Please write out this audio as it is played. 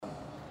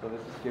So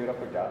let's just give it up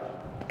for Josh.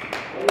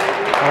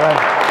 All right.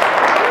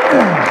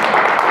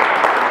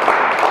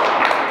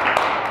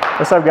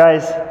 What's up,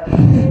 guys?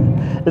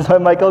 Is my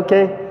mic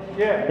okay?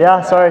 Yeah.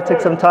 Yeah, sorry, it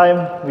took some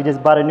time. We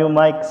just bought a new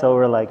mic, so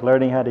we're like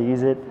learning how to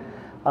use it.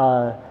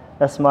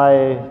 That's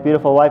my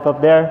beautiful wife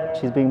up there.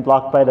 She's being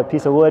blocked by the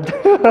piece of wood. She's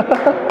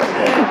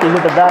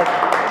at the back.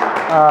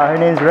 Her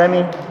name's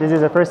Remy. This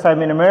is her first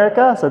time in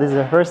America, so this is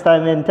her first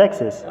time in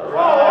Texas.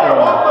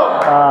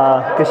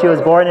 Because she was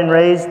born and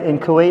raised in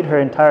Kuwait her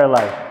entire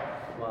life.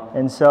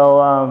 And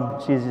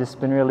so she's just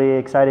been really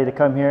excited to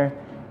come here.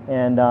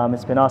 And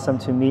it's been awesome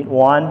to meet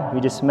Juan.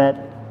 We just met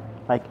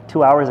like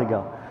 2 hours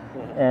ago.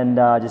 And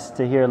just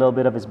to hear a little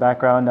bit of his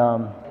background.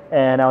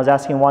 And I was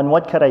asking Juan,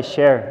 what could I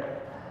share?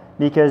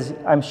 Because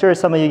I'm sure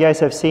some of you guys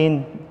have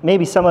seen,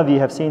 maybe some of you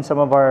have seen some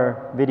of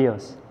our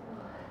videos.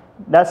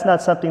 That's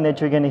not something that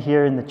you're going to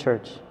hear in the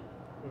church,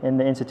 in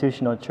the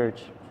institutional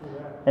church.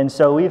 And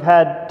so we've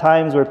had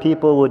times where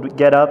people would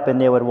get up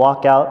and they would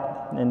walk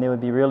out and they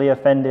would be really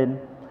offended.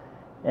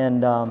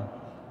 And I'm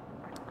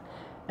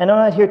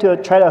not here to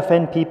try to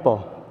offend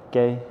people,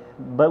 okay?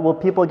 But will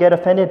people get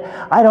offended?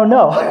 I don't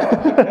know.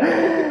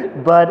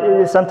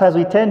 But sometimes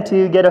we tend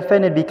to get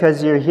offended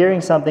because you're hearing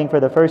something for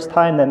the first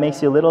time that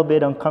makes you a little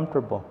bit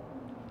uncomfortable,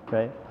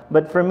 right?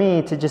 But for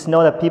me, to just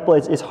know that people,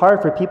 it's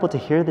hard for people to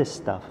hear this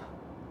stuff.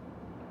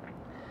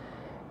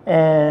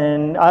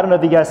 And I don't know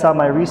if you guys saw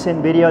my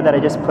recent video that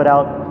I just put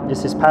out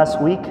just this past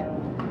week.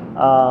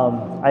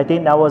 I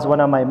think that was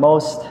one of my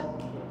most,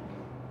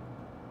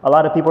 a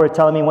lot of people were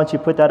telling me once you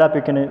put that up,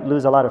 you're going to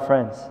lose a lot of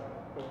friends.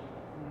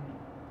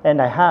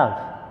 And I have.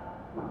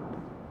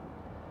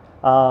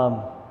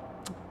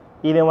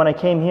 Even when I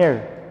came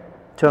here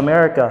to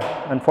America,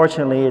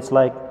 unfortunately, it's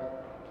like,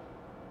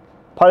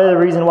 part of the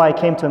reason why I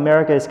came to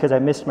America is because I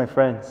missed my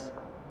friends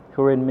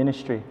who were in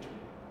ministry,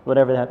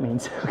 whatever that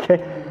means,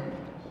 okay?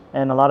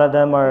 And a lot of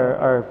them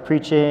are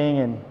preaching,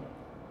 and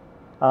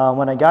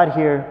when I got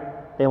here,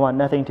 they want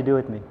nothing to do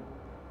with me.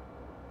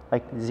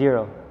 Like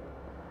zero.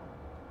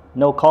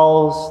 No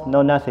calls,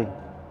 no nothing,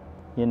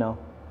 you know.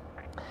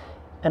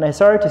 And I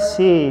started to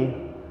see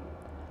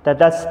that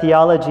that's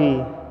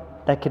theology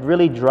that could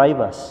really drive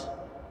us,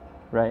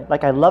 right?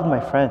 Like I love my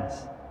friends.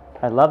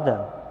 I love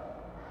them.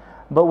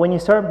 But when you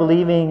start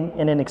believing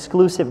in an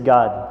exclusive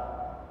God,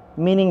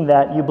 meaning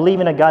that you believe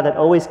in a God that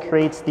always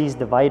creates these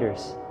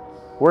dividers.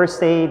 We're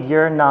saved,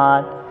 you're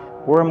not.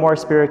 We're more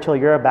spiritual,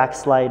 you're a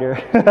backslider.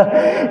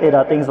 You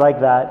know, things like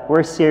that.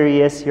 We're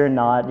serious, you're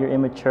not. You're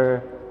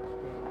immature.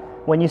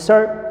 When you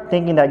start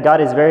thinking that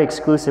God is very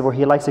exclusive or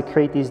He likes to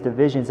create these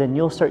divisions, then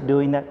you'll start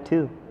doing that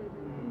too.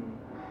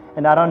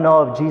 And I don't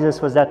know if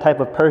Jesus was that type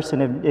of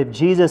person. If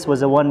Jesus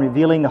was the one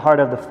revealing the heart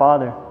of the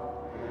Father,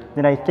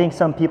 then I think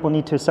some people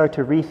need to start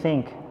to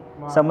rethink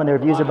some of their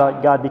views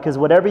about God. Because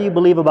whatever you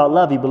believe about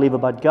love, you believe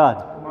about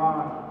God.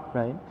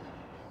 Right?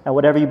 And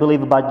whatever you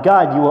believe about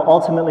God, you will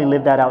ultimately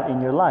live that out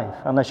in your life,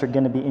 unless you're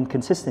going to be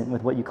inconsistent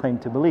with what you claim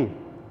to believe.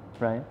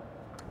 Right?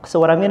 So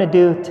what I'm going to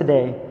do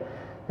today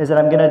is that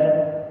I'm going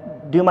to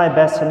do my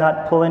best to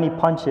not pull any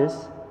punches,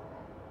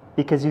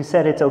 because you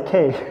said it's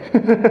okay.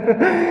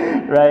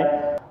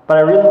 Right? But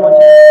I really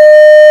want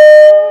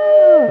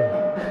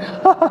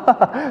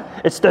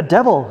you... It's the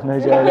devil.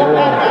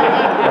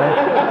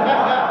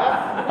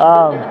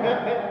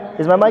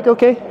 Is my mic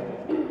okay?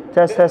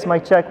 Test,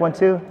 mic check, 1,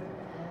 2.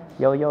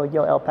 Yo,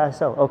 El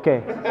Paso. Okay.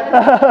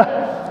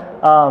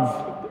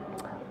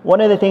 One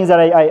of the things that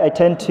I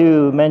tend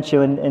to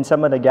mention in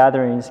some of the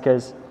gatherings,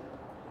 because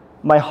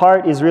my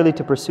heart is really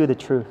to pursue the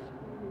truth.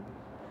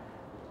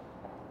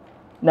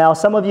 Now,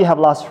 some of you have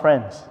lost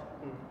friends.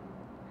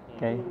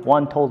 Okay,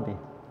 one told me.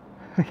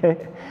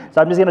 Okay, so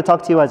I'm just going to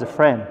talk to you as a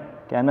friend.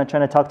 Okay, I'm not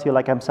trying to talk to you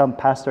like I'm some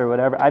pastor or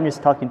whatever. I'm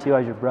just talking to you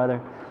as your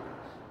brother.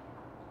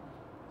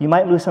 You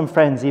might lose some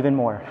friends even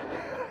more.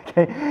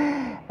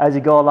 Okay, as you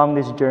go along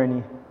this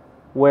journey,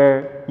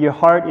 where your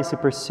heart is to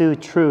pursue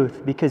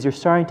truth because you're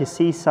starting to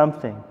see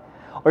something,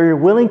 or you're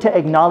willing to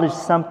acknowledge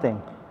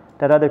something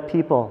that other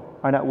people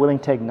are not willing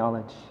to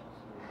acknowledge.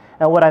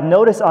 And what I've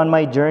noticed on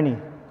my journey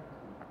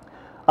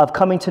of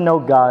coming to know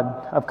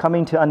God, of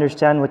coming to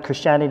understand what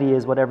Christianity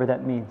is, whatever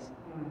that means,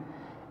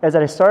 is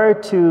that I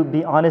started to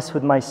be honest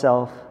with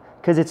myself,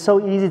 because it's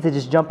so easy to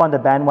just jump on the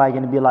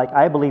bandwagon and be like,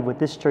 I believe what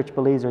this church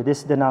believes, or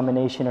this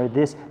denomination, or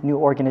this new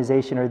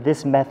organization, or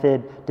this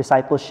method,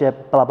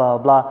 discipleship, blah, blah,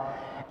 blah.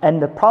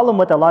 And the problem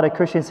with a lot of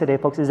Christians today,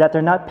 folks, is that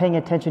they're not paying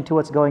attention to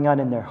what's going on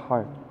in their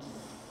heart,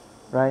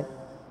 right?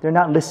 They're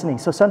not listening.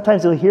 So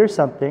sometimes you'll hear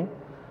something,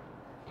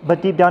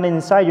 but deep down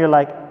inside, you're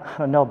like, I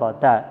don't know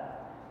about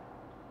that.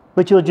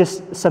 But you'll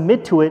just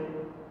submit to it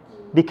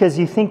because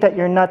you think that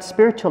you're not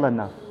spiritual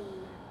enough.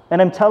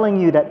 And I'm telling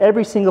you that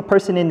every single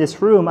person in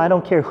this room, I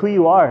don't care who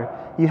you are,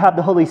 you have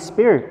the Holy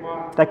Spirit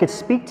that could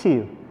speak to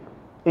you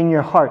in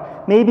your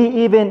heart. Maybe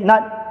even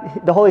not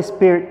the Holy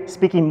Spirit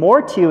speaking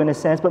more to you in a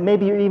sense, but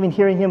maybe you're even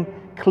hearing Him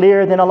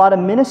clearer than a lot of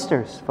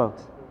ministers,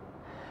 folks.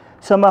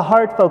 So my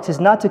heart, folks, is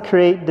not to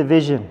create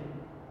division,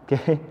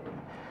 okay?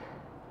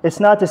 It's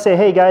not to say,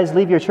 hey guys,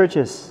 leave your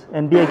churches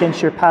and be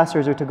against your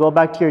pastors, or to go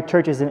back to your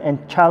churches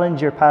and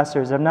challenge your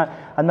pastors. I'm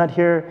not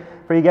here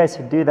for you guys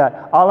to do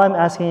that. All I'm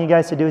asking you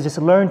guys to do is just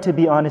learn to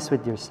be honest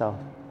with yourself.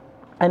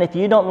 And if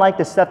you don't like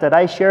the stuff that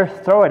I share,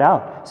 throw it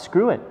out.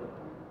 Screw it.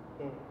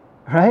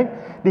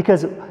 Right?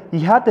 Because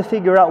you have to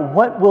figure out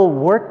what will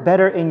work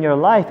better in your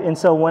life. And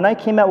so when I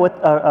came out with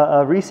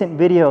a recent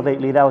video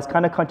lately that was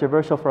kind of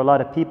controversial for a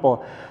lot of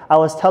people, I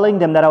was telling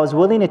them that I was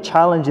willing to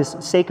challenge this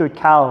sacred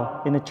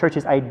cow in the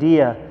church's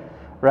idea,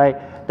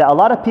 right, that a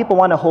lot of people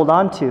want to hold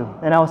on to.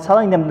 And I was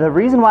telling them the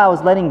reason why I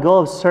was letting go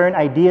of certain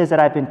ideas that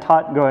I've been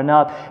taught growing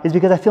up is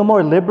because I feel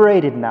more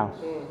liberated now.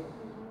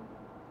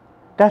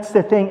 That's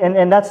the thing,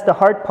 and that's the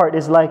hard part,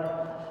 is like,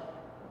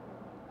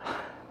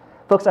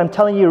 folks, I'm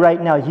telling you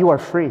right now, you are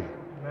free.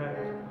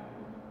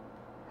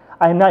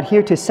 I'm not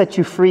here to set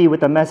you free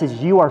with a message.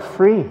 You are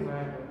free.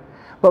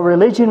 But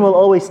religion will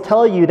always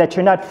tell you that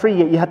you're not free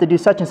yet. You have to do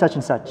such and such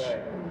and such.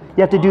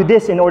 You have to do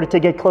this in order to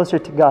get closer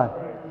to God.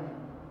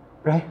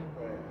 Right?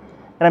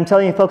 And I'm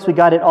telling you, folks, we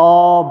got it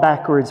all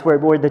backwards,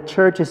 where the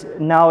church is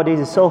nowadays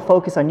is so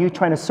focused on you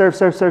trying to serve,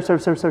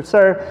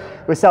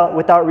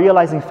 without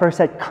realizing first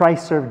that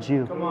Christ served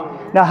you.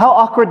 Now, how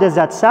awkward does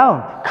that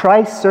sound?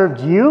 Christ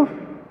served you?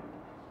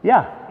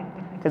 Yeah,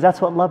 because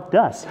that's what love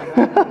does.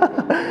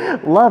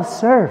 Love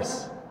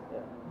serves.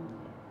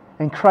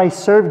 And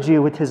Christ served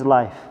you with his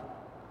life.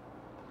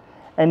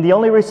 And the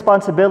only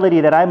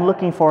responsibility that I'm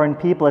looking for in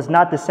people is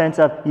not the sense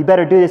of, you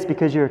better do this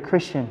because you're a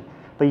Christian.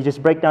 But you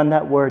just break down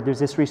that word, there's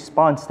this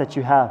response that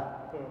you have.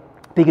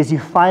 Because you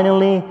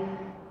finally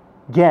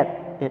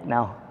get it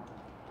now.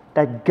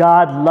 That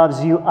God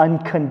loves you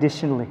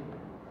unconditionally.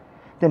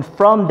 Then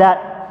from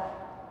that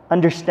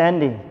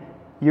understanding,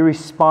 you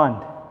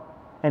respond.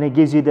 And it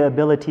gives you the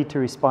ability to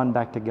respond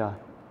back to God.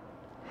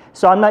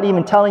 So I'm not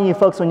even telling you,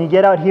 folks, when you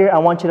get out here, I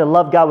want you to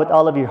love God with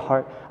all of your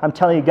heart. I'm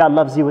telling you, God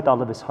loves you with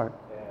all of his heart.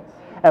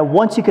 And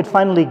once you could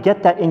finally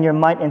get that in your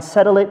mind and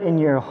settle it in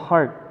your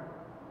heart,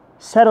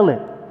 settle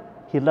it.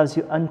 He loves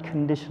you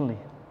unconditionally.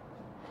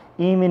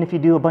 Even if you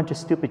do a bunch of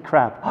stupid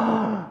crap.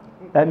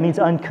 That means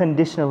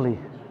unconditionally.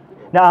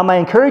 Now, am I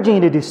encouraging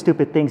you to do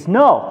stupid things?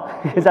 No,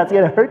 because that's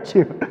going to hurt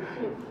you.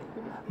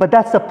 But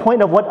that's the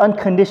point of what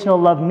unconditional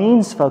love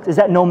means, folks, is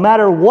that no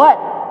matter what,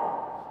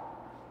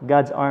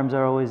 God's arms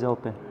are always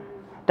open.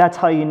 That's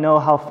how you know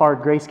how far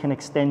grace can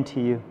extend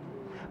to you.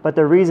 But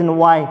the reason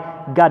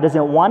why God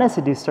doesn't want us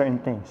to do certain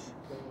things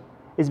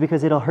is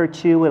because it'll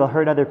hurt you, it'll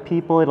hurt other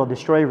people, it'll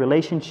destroy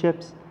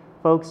relationships,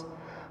 folks.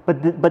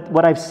 But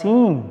what I've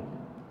seen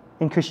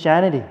in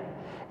Christianity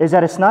is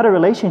that it's not a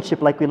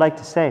relationship like we like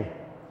to say.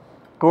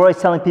 We're always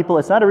telling people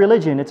it's not a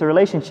religion, it's a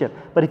relationship.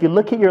 But if you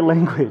look at your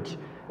language,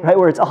 right,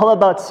 where it's all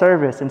about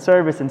service and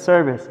service and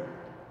service,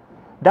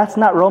 that's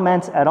not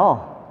romance at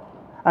all.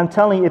 I'm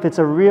telling you, if it's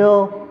a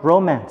real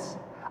romance,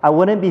 I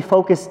wouldn't be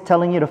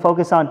telling you to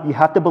focus on, you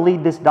have to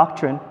believe this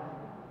doctrine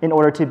in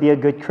order to be a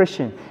good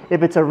Christian.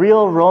 If it's a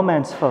real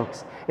romance,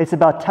 folks, it's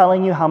about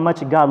telling you how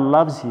much God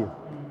loves you.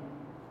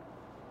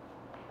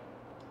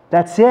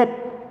 That's it.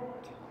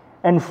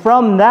 And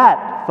from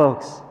that,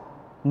 folks,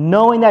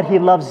 knowing that he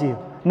loves you,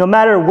 no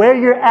matter where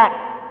you're at,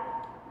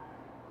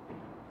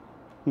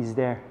 he's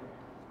there.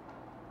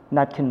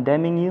 Not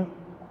condemning you,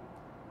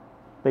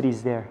 but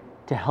he's there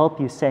to help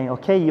you, saying,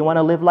 okay, you want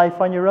to live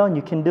life on your own,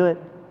 you can do it.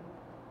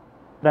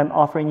 But I'm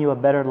offering you a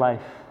better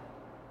life.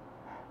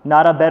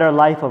 Not a better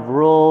life of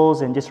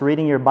rules and just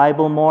reading your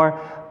Bible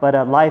more, but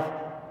a life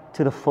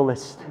to the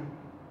fullest.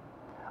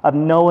 Of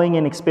knowing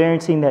and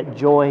experiencing that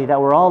joy that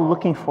we're all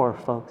looking for,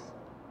 folks.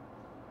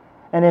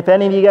 And if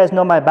any of you guys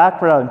know my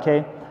background,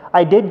 okay,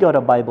 I did go to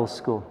Bible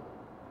school.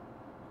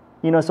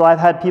 So I've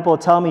had people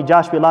tell me,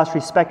 Josh, we lost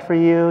respect for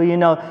you.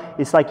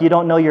 It's like you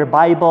don't know your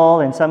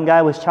Bible. And some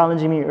guy was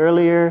challenging me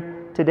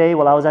earlier today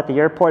while I was at the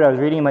airport. I was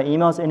reading my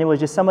emails, and it was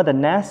just some of the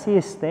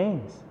nastiest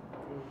things.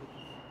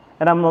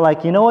 And I'm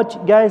like, you know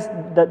what, guys?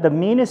 The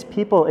meanest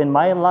people in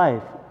my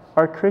life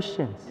are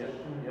Christians.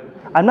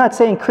 I'm not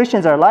saying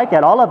Christians are like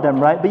that, all of them,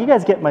 right? But you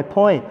guys get my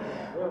point.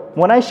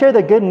 When I share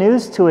the good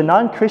news to a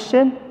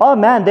non-Christian, oh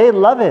man, they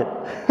love it.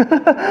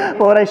 But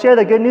when I share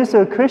the good news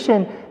to a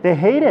Christian, they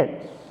hate it.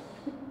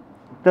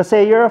 They'll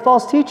say, you're a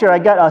false teacher. I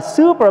got a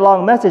super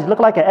long message,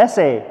 looked like an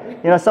essay.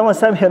 Someone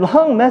sent me a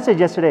long message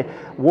yesterday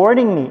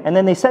warning me. And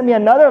then they sent me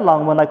another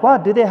long one, like, wow,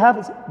 do they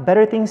have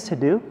better things to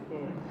do?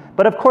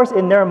 But of course,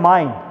 in their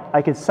mind,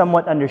 I can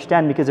somewhat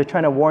understand because they're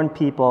trying to warn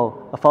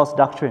people of false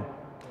doctrine.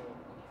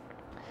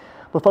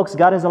 But folks,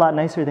 God is a lot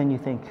nicer than you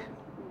think.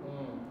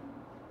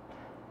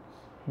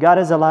 God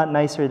is a lot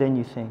nicer than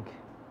you think.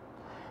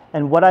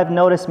 And what I've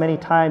noticed many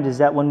times is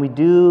that when we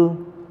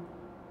do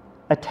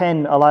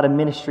attend a lot of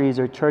ministries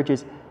or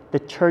churches, the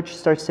church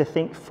starts to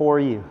think for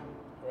you.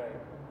 Right.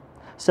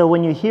 So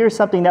when you hear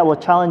something that will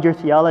challenge your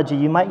theology,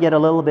 you might get a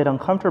little bit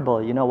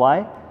uncomfortable. You know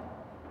why?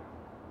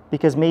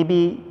 Because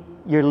maybe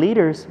your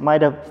leaders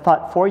might have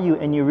thought for you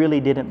and you really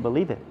didn't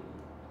believe it.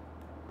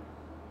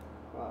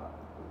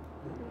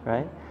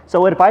 Right?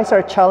 So if I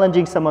start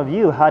challenging some of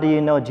you, how do you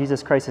know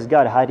Jesus Christ is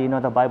God? How do you know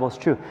the Bible is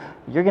true?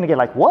 You're going to get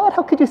like, what?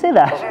 How could you say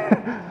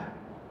that?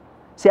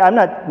 See, I'm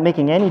not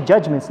making any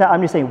judgments now.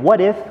 I'm just saying, what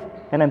if,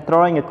 and I'm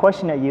throwing a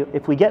question at you,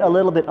 if we get a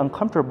little bit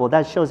uncomfortable,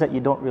 that shows that you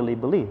don't really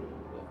believe.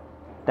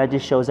 That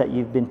just shows that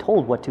you've been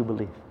told what to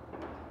believe.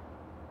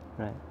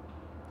 Right?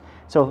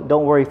 So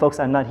don't worry,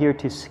 folks, I'm not here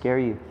to scare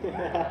you.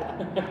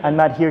 I'm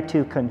not here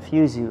to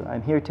confuse you.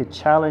 I'm here to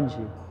challenge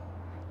you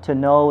to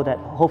know that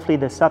hopefully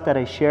the stuff that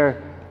I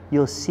share,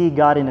 you'll see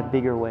God in a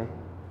bigger way.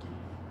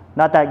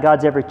 Not that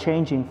God's ever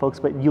changing, folks,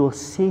 but you'll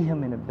see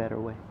Him in a better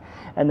way.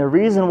 And the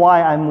reason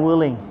why I'm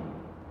willing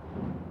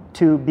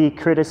to be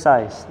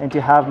criticized and to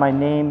have my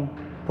name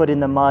put in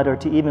the mud or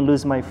to even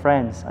lose my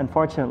friends,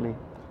 unfortunately,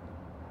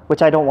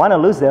 which I don't want to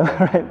lose them,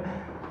 right?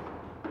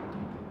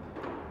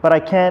 But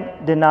I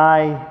can't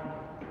deny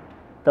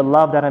the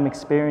love that I'm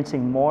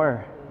experiencing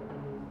more.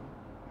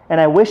 And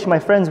I wish my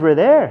friends were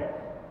there.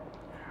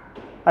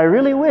 I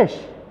really wish.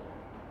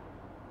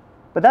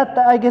 But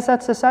I guess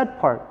that's the sad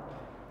part.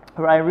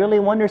 Where I really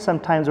wonder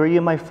sometimes, were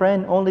you my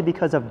friend only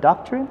because of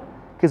doctrine?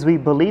 Because we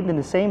believed in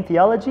the same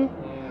theology?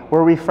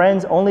 Were we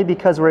friends only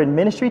because we're in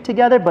ministry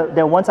together, but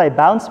then once I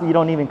bounce, you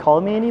don't even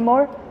call me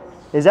anymore?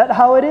 Is that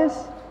how it is?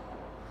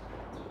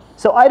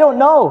 So I don't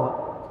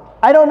know.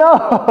 I don't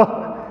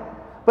know.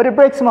 But it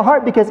breaks my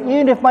heart because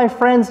even if my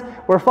friends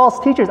were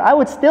false teachers, I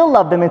would still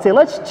love them and say,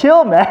 let's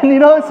chill, man. You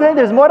know what I'm saying?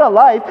 There's more to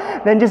life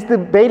than just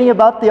debating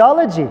about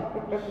theology.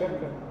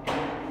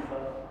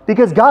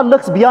 Because God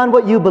looks beyond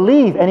what you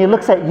believe and He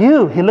looks at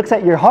you. He looks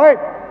at your heart.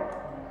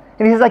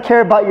 And He says, I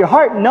care about your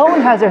heart. No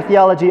one has their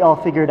theology all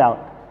figured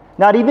out.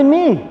 Not even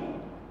me.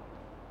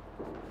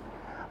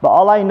 But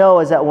all I know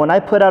is that when I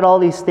put out all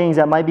these things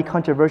that might be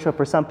controversial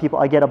for some people,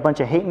 I get a bunch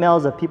of hate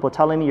mails of people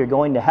telling me you're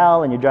going to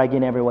hell and you're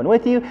dragging everyone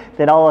with you.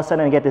 Then all of a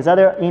sudden I get this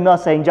other email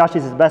saying, Josh,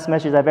 this is the best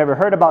message I've ever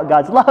heard about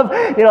God's love.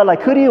 You know,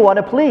 like, who do you want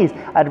to please?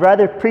 I'd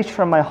rather preach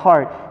from my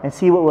heart and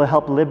see what will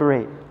help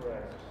liberate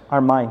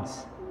our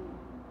minds.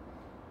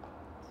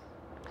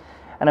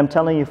 And I'm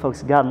telling you,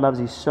 folks, God loves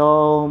you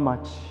so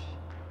much.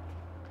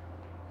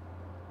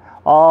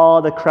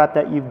 All the crap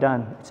that you've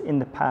done, it's in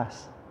the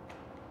past.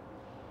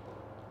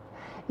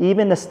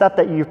 Even the stuff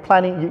that you're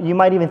planning, you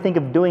might even think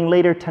of doing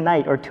later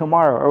tonight or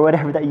tomorrow or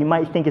whatever that you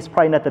might think is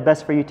probably not the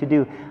best for you to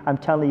do. I'm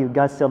telling you,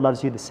 God still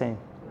loves you the same.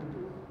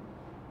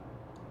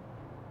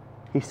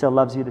 He still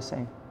loves you the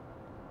same.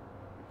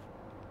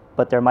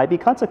 But there might be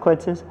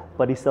consequences,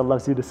 but He still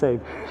loves you the same.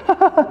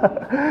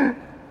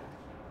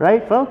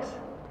 Right, folks?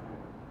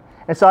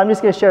 And so I'm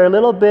just going to share a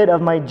little bit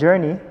of my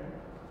journey.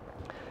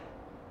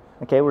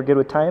 Okay, we're good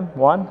with time.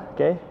 Juan,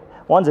 okay.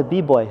 Juan's a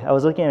b-boy. I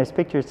was looking at his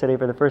pictures today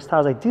for the first time. I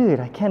was like, dude,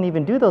 I can't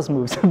even do those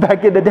moves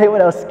back in the day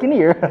when I was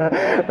skinnier.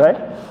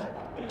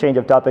 Right? Change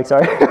of topic,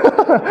 sorry.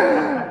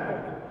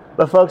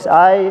 But folks,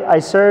 I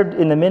served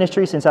in the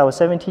ministry since I was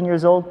 17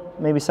 years old.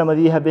 Maybe some of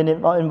you have been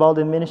involved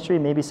in ministry.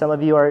 Maybe some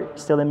of you are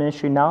still in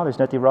ministry now. There's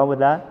nothing wrong with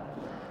that.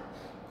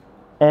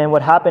 And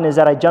what happened is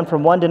that I jumped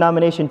from one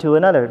denomination to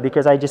another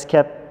because I just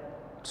kept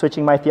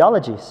switching my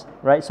theologies,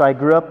 right? So I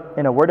grew up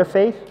in a Word of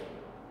Faith.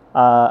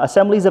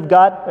 Assemblies of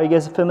God, are you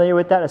guys familiar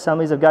with that?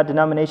 Assemblies of God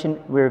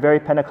denomination, we were very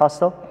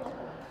Pentecostal.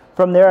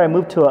 From there, I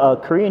moved to a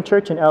Korean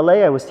church in LA.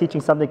 I was teaching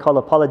something called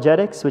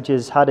apologetics, which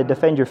is how to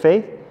defend your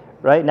faith,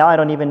 right? Now I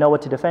don't even know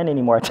what to defend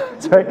anymore.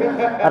 Right?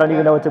 I don't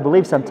even know what to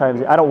believe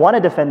sometimes. I don't want to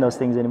defend those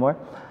things anymore.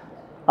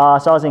 So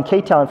I was in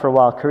K-Town for a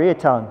while,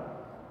 Koreatown.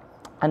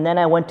 And then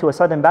I went to a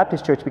Southern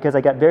Baptist church because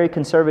I got very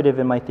conservative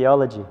in my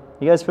theology.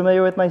 You guys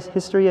familiar with my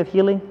history of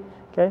healing?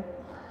 Okay.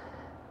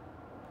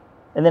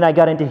 And then I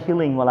got into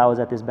healing while I was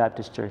at this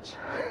Baptist church,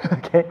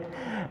 okay?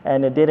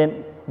 And it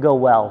didn't go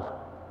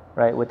well,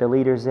 right, with the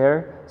leaders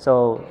there.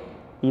 So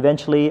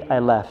eventually I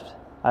left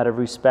out of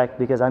respect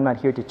because I'm not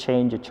here to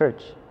change a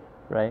church,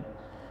 right?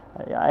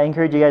 I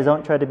encourage you guys,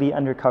 don't try to be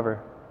undercover,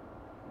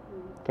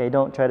 okay?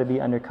 Don't try to be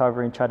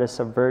undercover and try to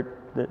subvert,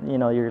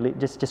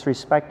 just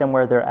respect them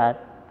where they're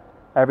at.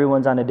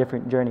 Everyone's on a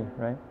different journey,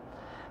 right?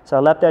 So I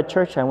left that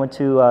church. I went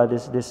to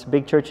this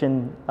big church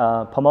in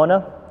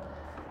Pomona,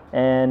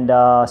 and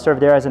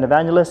served there as an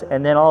evangelist.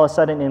 And then all of a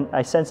sudden,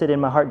 I sensed it in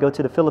my heart, go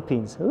to the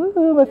Philippines.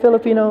 Ooh, my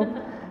Filipino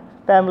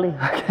family.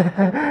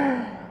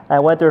 I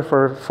went there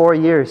for 4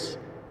 years.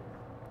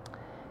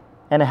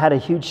 And I had a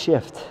huge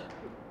shift.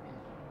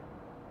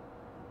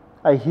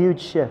 A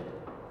huge shift.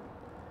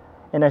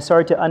 And I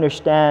started to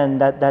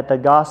understand that the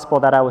gospel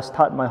that I was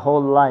taught my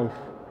whole life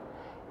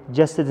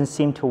just doesn't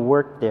seem to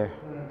work there.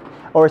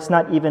 Or it's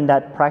not even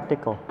that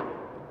practical.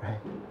 Right?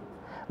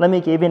 Let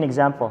me give you an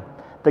example.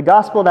 The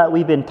gospel that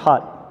we've been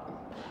taught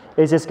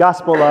is this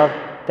gospel of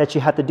that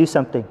you have to do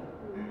something.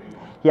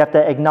 You have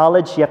to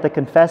acknowledge, you have to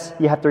confess,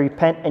 you have to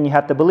repent, and you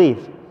have to believe.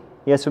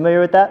 You guys familiar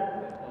with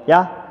that?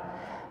 Yeah?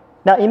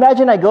 Now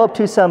imagine I go up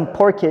to some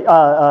poor kid.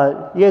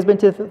 You guys been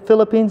to the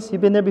Philippines?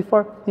 You've been there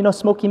before? You know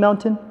Smoky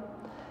Mountain?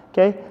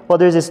 Okay? Well,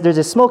 there's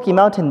a Smoky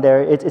Mountain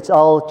there. It's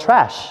all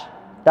trash.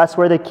 That's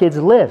where the kids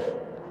live.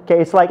 Okay?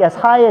 It's like it's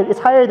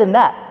higher than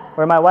that,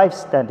 where my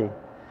wife's standing.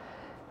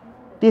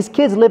 These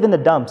kids live in the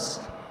dumps.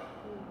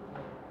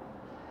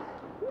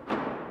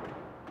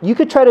 you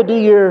could try to do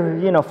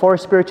your, 4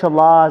 spiritual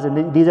laws,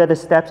 and these are the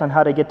steps on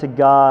how to get to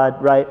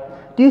God, right?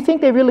 Do you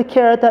think they really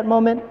care at that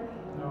moment?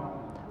 No.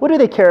 What do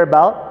they care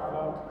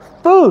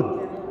about?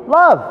 Food,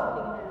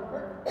 love.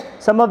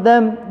 Some of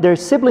them, their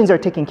siblings are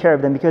taking care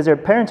of them because their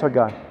parents are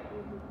gone.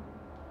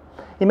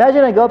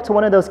 Imagine I go up to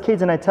one of those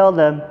kids and I tell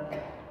them,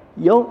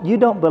 you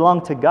don't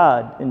belong to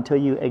God until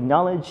you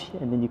acknowledge,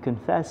 and then you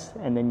confess,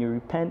 and then you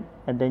repent,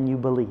 and then you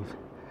believe.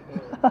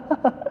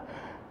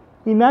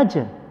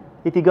 Imagine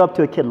if you go up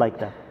to a kid like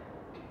that.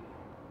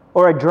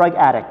 Or a drug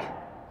addict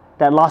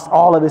that lost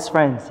all of his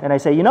friends. And I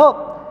say, I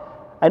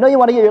know you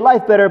want to get your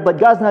life better, but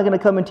God's not going to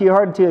come into your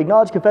heart until you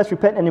acknowledge, confess,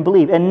 repent, and then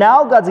believe. And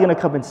now God's going to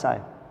come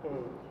inside.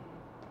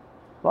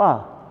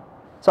 Wow.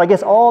 So I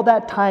guess all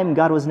that time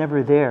God was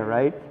never there,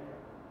 right?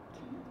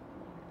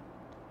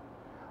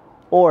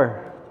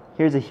 Or,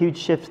 here's a huge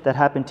shift that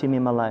happened to me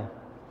in my life.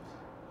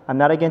 I'm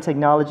not against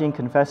acknowledging,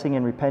 confessing,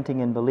 and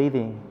repenting and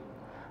believing,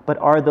 but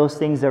are those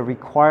things the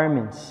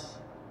requirements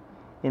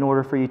in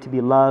order for you to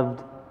be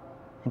loved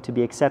and to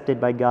be accepted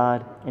by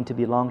God and to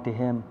belong to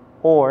Him?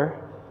 Or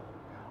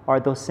are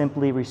those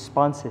simply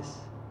responses,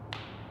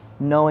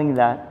 knowing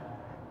that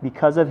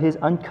because of His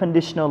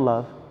unconditional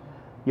love,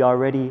 you're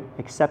already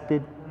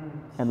accepted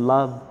and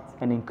loved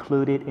and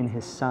included in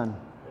His Son,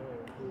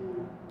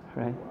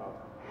 right?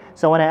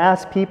 So when I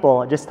ask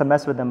people, just to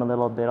mess with them a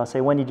little bit, I'll say,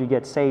 when did you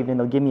get saved? And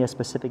they'll give me a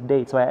specific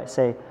date. So I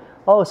say,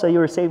 oh, so you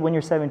were saved when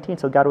you're 17,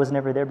 so God was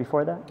never there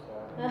before that?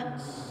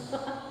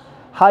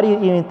 How do you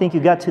even think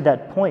you got to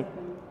that point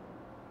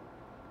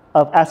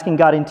of asking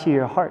God into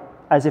your heart,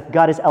 as if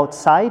God is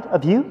outside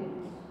of you?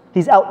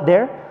 He's out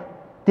there.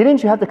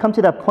 Didn't you have to come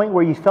to that point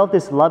where you felt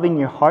this love in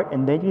your heart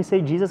and then you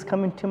say, Jesus,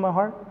 come into my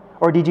heart?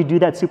 Or did you do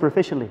that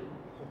superficially?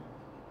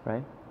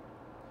 Right?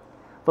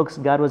 Folks,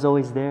 God was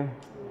always there.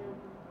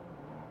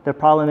 The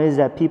problem is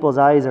that people's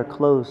eyes are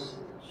closed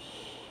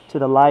to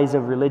the lies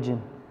of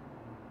religion.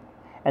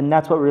 And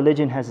that's what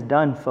religion has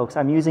done, folks.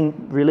 I'm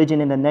using religion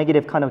in a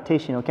negative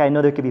connotation, okay? I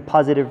know there could be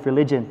positive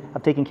religion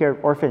of taking care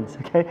of orphans,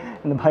 okay,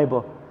 in the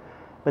Bible.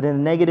 But in a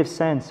negative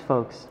sense,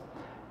 folks,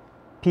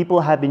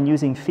 people have been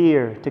using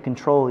fear to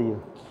control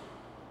you.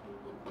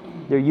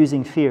 They're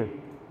using fear.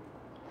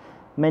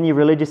 Many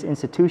religious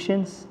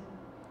institutions,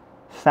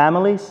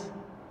 families,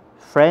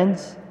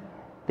 friends,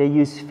 they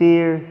use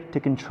fear to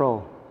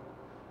control.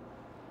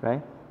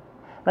 Right?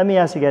 Let me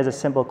ask you guys a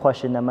simple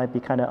question that might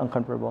be kind of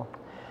uncomfortable.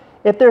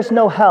 If there's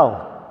no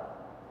hell,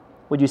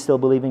 would you still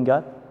believe in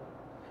God?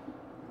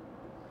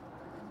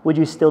 Would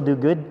you still do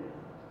good?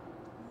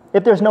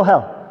 If there's no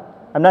hell.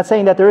 I'm not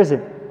saying that there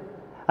isn't.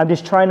 I'm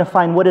just trying to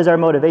find what is our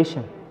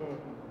motivation.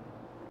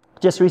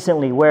 Just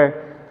recently,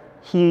 where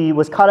he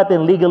was caught up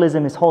in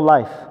legalism his whole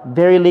life,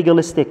 very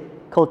legalistic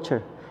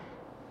culture.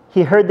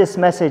 He heard this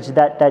message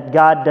that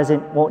God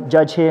won't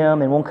judge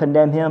him and won't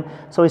condemn him.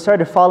 So he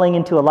started falling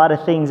into a lot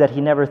of things that he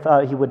never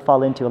thought he would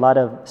fall into, a lot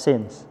of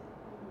sins.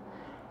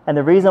 And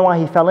the reason why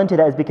he fell into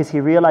that is because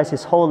he realized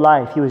his whole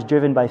life he was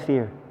driven by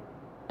fear.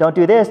 Don't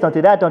do this, don't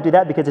do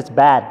that because it's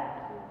bad.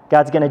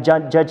 God's going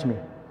to judge me.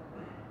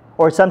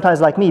 Or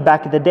sometimes like me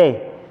back in the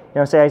day.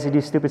 Say I used to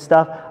do stupid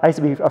stuff. I used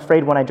to be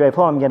afraid when I drive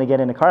home I'm going to get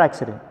in a car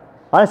accident.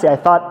 Honestly, I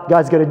thought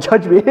God's going to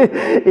judge me.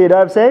 You know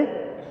what I'm saying?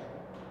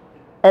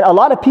 And a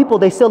lot of people,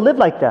 they still live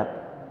like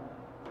that.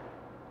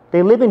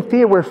 They live in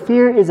fear, where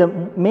fear is a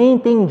main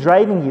thing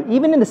driving you.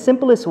 Even in the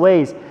simplest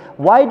ways.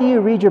 Why do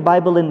you read your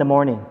Bible in the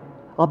morning?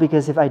 Oh,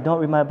 because if I don't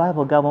read my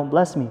Bible, God won't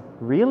bless me.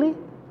 Really?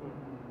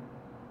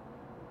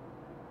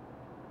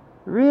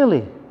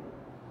 Really?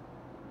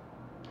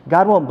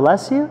 God won't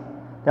bless you?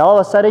 Then all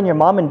of a sudden your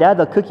mom and dad,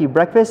 they'll cook you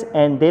breakfast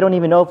and they don't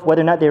even know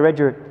whether or not they read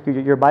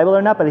your Bible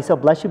or not, but they still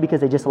bless you because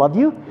they just love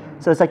you.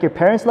 So it's like your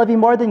parents love you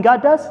more than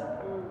God does?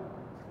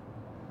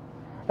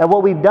 And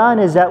what we've done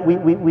is that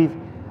we've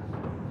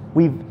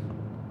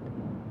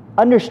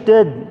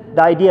understood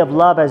the idea of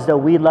love as though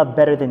we love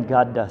better than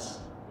God does.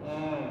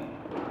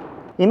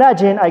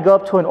 Imagine I go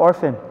up to an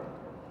orphan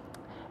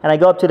and I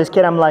go up to this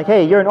kid, I'm like,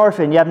 hey, you're an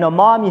orphan, you have no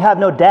mom, you have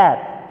no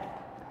dad.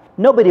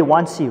 Nobody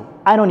wants you.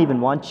 I don't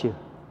even want you.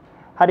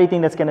 How do you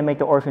think that's going to make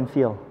the orphan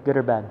feel? Good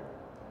or bad?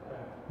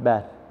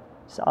 Bad.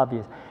 It's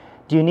obvious.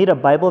 Do you need a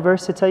Bible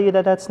verse to tell you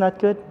that that's not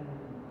good?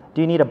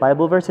 Do you need a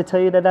Bible verse to tell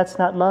you that that's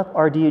not love?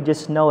 Or do you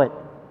just know it?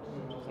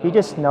 You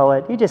just know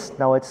it. You just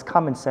know it. It's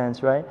common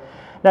sense, right?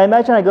 Now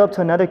imagine I go up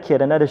to another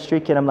kid, another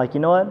street kid. I'm like, you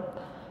know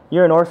what?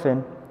 You're an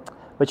orphan,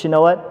 but you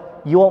know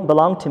what? You won't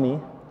belong to me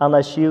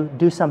unless you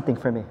do something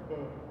for me.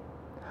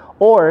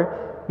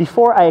 Or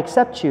before I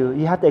accept you,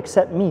 you have to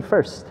accept me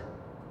first.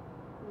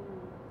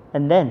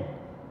 And then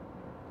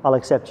I'll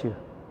accept you.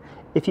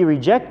 If you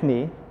reject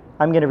me,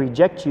 I'm going to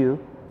reject you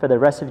for the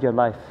rest of your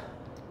life.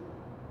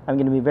 I'm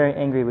going to be very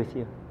angry with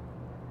you.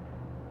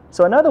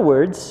 So in other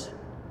words,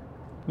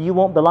 you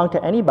won't belong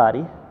to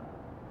anybody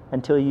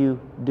until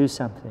you do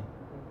something.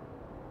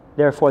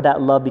 Therefore,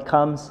 that love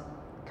becomes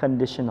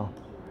conditional.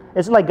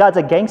 It's like God's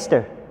a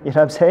gangster. You know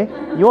what I'm saying?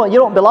 You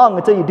don't belong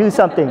until you do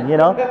something,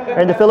 Or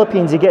in the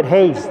Philippines, you get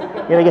hazed.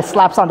 You get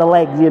slaps on the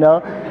legs,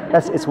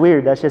 It's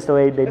weird. That's just the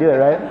way they do it,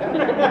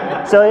 right?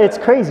 So it's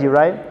crazy,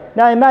 right?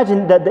 Now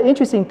imagine that the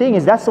interesting thing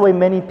is that's the way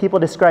many people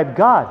describe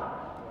God.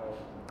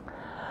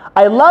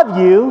 I love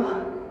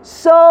you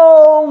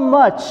so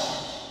much,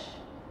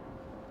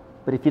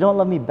 but if you don't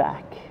love me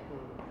back,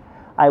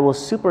 I will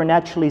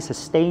supernaturally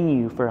sustain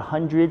you for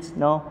hundreds,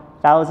 no,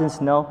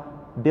 thousands, no,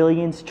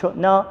 billions,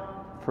 no,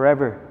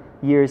 forever,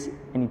 years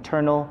in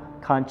eternal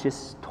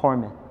conscious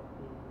torment.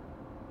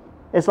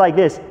 It's like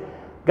this.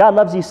 God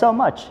loves you so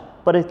much,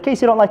 but in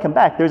case you don't like him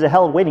back, there's a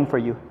hell waiting for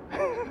you.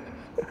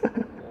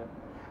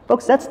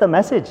 Folks, that's the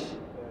message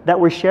that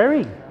we're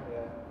sharing.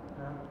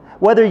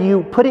 Whether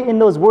you put it in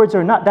those words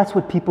or not, that's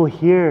what people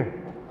hear.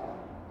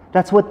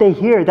 That's what they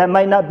hear. That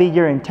might not be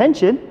your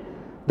intention,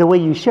 the way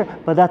you share,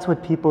 but that's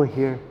what people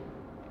hear.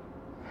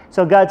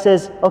 So God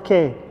says,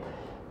 okay,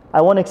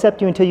 I won't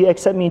accept you until you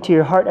accept me into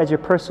your heart as your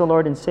personal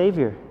Lord and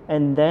Savior.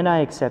 And then I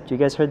accept you. You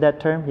guys heard that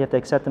term? You have to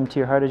accept him to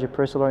your heart as your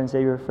personal Lord and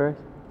Savior first.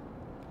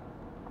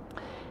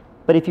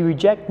 But if you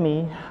reject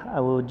me, I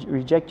will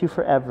reject you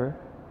forever.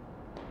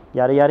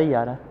 Yada, yada,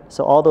 yada.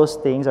 So all those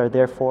things are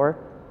therefore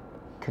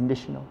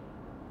conditional.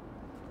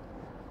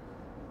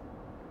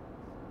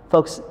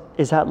 Folks,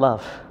 is that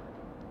love?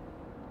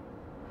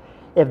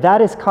 If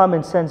that is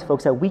common sense,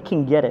 folks, that we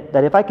can get it,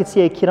 that if I could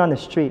see a kid on the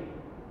street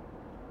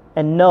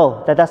and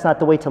know that that's not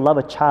the way to love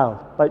a child,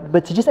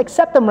 but to just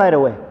accept them right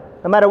away,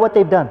 no matter what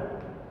they've done,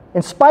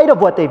 in spite of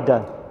what they've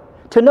done,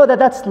 to know that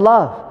that's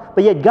love,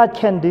 but yet God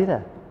can do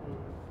that.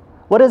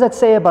 What does that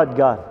say about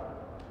God?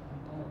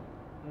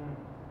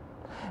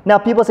 Now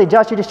people say,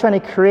 Josh, you're just trying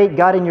to create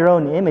God in your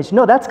own image.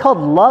 No, that's called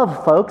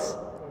love, folks.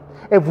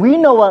 If we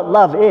know what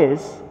love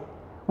is,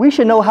 we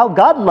should know how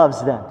God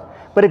loves them.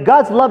 But if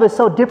God's love is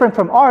so different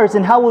from ours,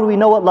 then how would we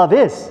know what love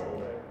is?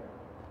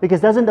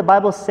 Because doesn't the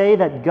Bible say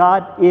that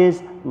God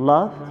is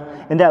love?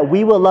 And that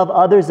we will love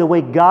others the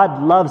way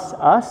God loves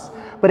us?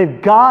 But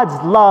if God's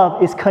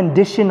love is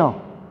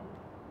conditional,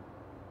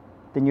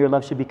 then your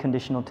love should be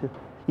conditional too.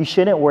 You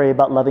shouldn't worry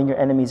about loving your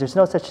enemies. There's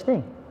no such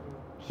thing.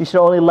 You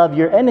should only love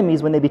your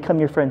enemies when they become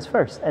your friends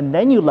first, and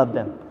then you love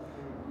them.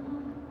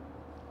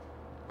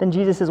 Then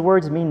Jesus'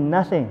 words mean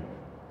nothing.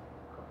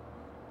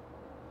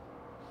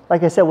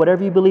 Like I said,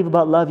 whatever you believe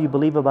about love, you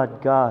believe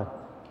about God.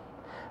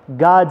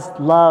 God's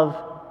love,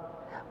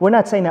 we're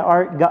not saying that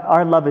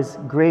our love is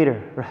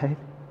greater, right?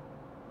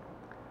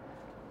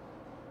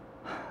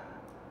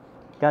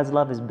 God's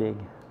love is big.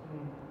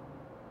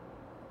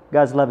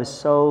 God's love is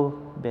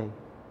so big.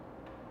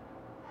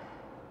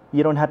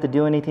 You don't have to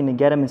do anything to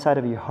get him inside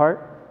of your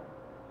heart.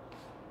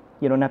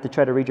 You don't have to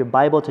try to read your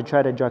Bible to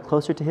try to draw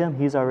closer to him.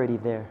 He's already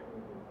there.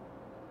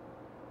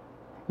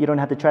 You don't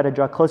have to try to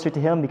draw closer to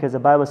him because the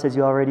Bible says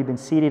you've already been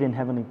seated in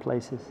heavenly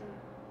places.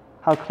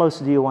 How close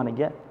do you want to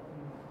get?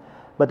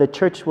 But the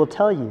church will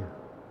tell you,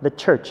 the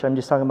church, I'm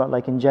just talking about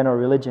like in general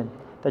religion,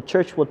 the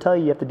church will tell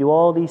you you have to do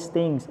all these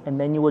things and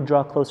then you will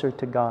draw closer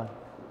to God.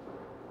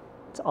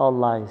 It's all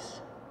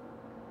lies.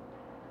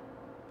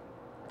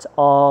 It's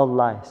all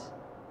lies.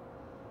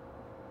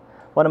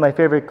 One of my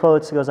favorite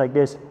quotes goes like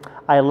this: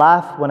 I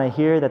laugh when I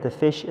hear that the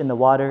fish in the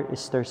water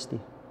is thirsty.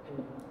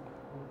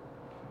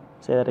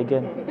 Say that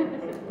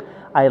again.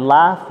 I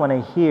laugh when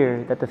I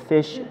hear that the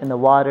fish in the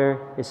water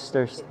is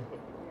thirsty.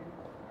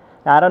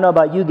 Now, I don't know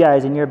about you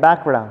guys in your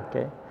background,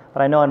 okay?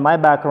 But I know in my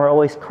background, we're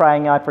always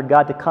crying out for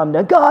God to come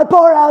down. God,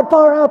 pour out,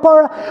 pour out,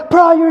 pour out, pour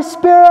out your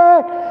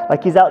spirit.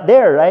 Like he's out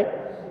there, right?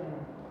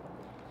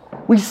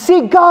 We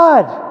see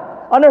God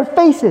on our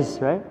faces,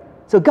 right?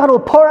 So God will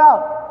pour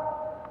out.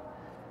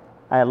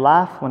 I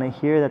laugh when I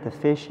hear that the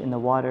fish in the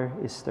water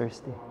is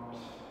thirsty.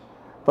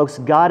 Folks,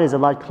 God is a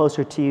lot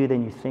closer to you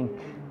than you think.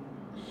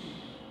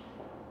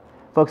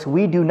 Folks,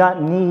 we do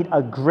not need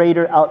a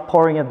greater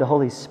outpouring of the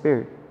Holy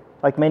Spirit,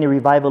 like many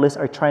revivalists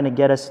are trying to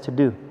get us to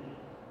do.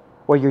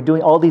 Or you're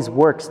doing all these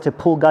works to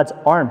pull God's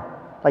arm,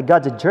 like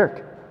God's a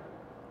jerk.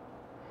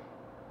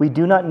 We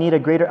do not need a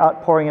greater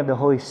outpouring of the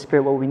Holy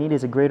Spirit. What we need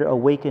is a greater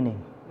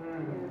awakening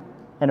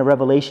and a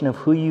revelation of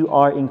who you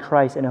are in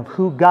Christ and of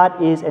who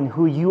God is and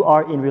who you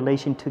are in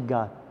relation to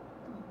God.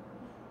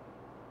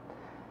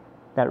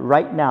 That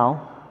right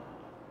now,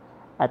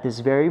 at this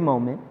very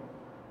moment,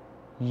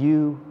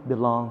 you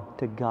belong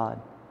to God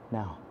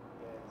now.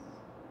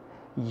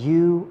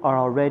 You are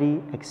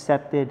already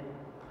accepted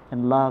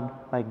and loved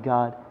by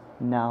God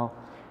now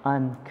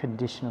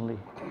unconditionally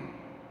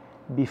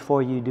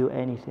before you do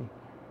anything.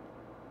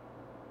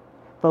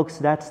 Folks,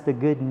 that's the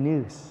good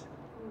news.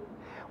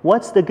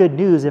 What's the good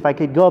news if I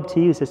could go up to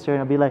you, sister, and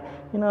I'll be like,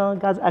 you know,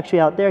 God's actually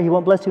out there. He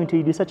won't bless you until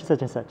you do such and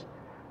such and such.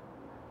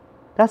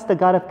 That's the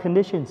God of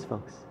conditions,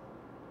 folks.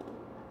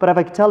 But if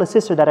I could tell a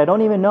sister that I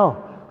don't even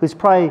know, who's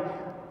probably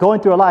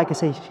going through a lot, I could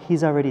say,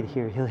 he's already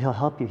here. He'll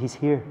help you. He's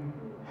here.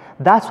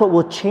 That's what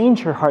will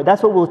change her heart.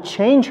 That's what will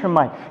change her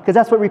mind. Because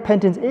that's what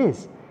repentance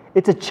is.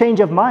 It's a change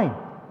of mind.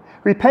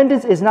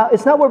 Repentance is not,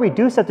 it's not where we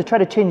do stuff to try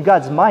to change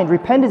God's mind.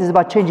 Repentance is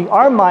about changing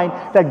our mind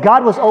that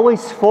God was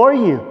always for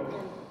you.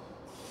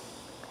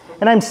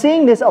 And I'm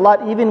seeing this a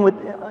lot even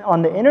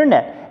on the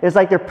internet. It's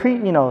like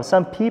they're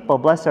some people,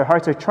 bless their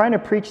hearts, are trying to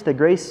preach the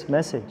grace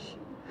message.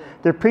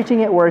 They're preaching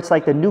it where it's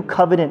like the new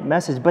covenant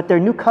message, but their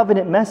new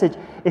covenant message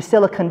is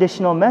still a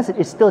conditional message.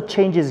 It still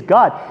changes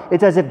God.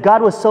 It's as if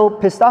God was so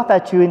pissed off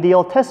at you in the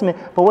Old Testament,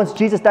 but once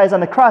Jesus dies on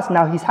the cross,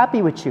 now he's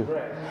happy with you.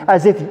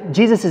 As if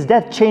Jesus'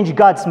 death changed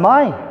God's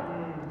mind.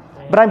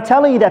 But I'm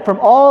telling you that from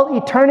all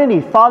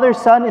eternity, Father,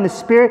 Son, and the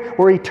Spirit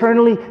were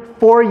eternally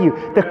for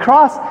you. The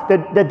cross,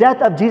 the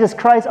death of Jesus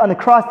Christ on the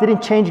cross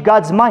didn't change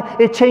God's mind.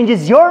 It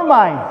changes your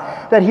mind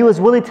that he was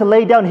willing to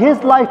lay down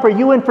his life for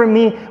you and for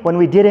me when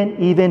we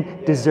didn't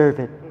even deserve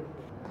it.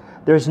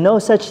 There's no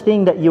such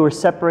thing that you were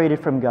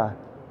separated from God.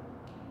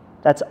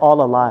 That's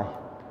all a lie.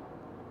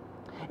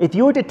 If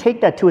you were to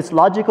take that to its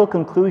logical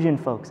conclusion,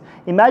 folks,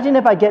 imagine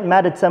if I get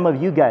mad at some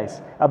of you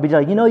guys. I'll be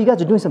like, you know, you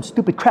guys are doing some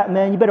stupid crap,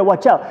 man. You better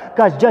watch out.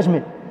 God's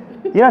judgment.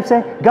 You know what I'm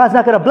saying? God's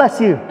not going to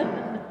bless you.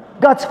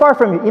 God's far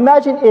from you.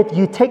 Imagine if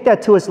you take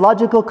that to its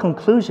logical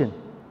conclusion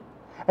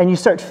and you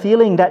start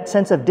feeling that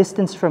sense of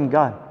distance from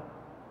God.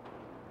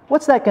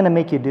 What's that going to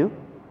make you do?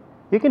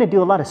 You're going to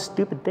do a lot of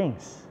stupid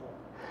things.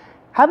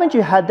 Haven't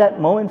you had that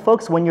moment,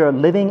 folks, when you're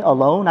living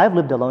alone? I've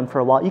lived alone for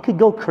a while. You could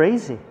go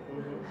crazy.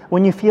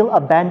 When you feel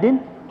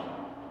abandoned,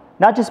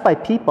 not just by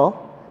people,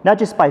 not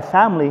just by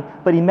family,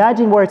 but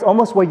imagine where it's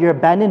almost where you're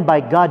abandoned by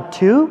God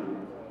too.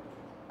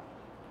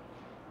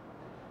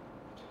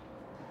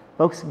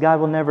 Folks, God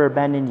will never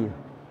abandon you.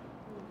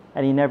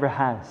 And he never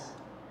has.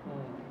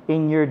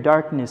 In your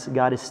darkness,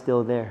 God is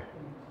still there.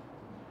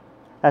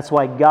 That's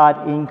why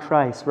God in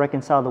Christ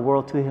reconciled the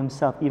world to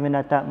himself, even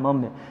at that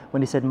moment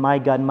when he said, my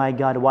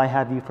God, why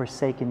have you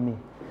forsaken me?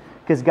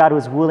 Because God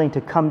was willing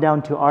to come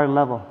down to our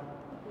level,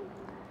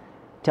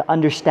 to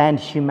understand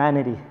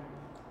humanity,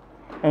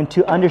 and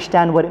to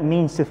understand what it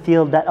means to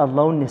feel that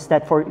aloneness,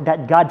 that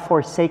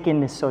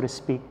God-forsakenness, so to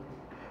speak.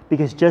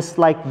 Because just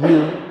like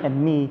you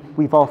and me,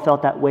 we've all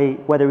felt that way,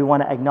 whether we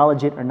want to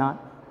acknowledge it or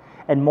not.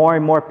 And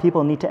more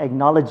people need to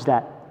acknowledge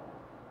that.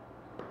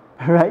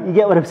 Right? You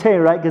get what I'm saying,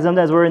 right? Because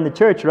sometimes we're in the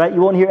church, right?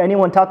 You won't hear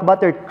anyone talk about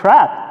their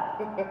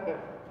crap.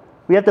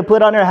 We have to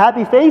put on our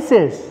happy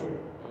faces.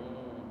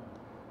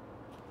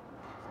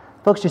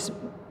 Folks, just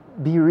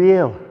be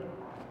real.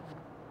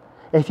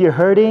 If you're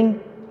hurting,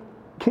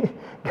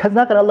 God's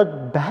not going to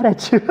look bad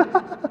at you.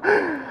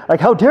 Like,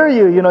 how dare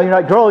you? You know, you're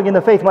not growing in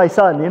the faith, my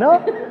son, you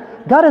know?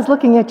 God is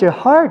looking at your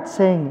heart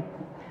saying,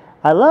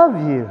 I love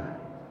you.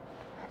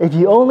 If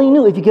you only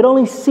knew, if you could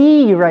only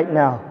see right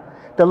now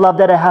the love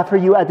that I have for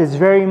you at this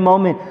very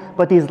moment,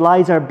 but these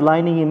lies are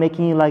blinding you,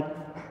 making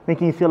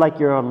you feel like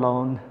you're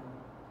alone.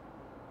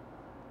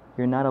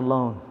 You're not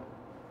alone.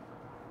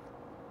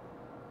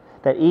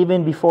 That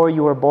even before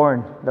you were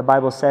born, the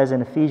Bible says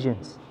in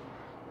Ephesians,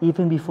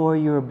 even before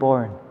you were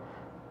born,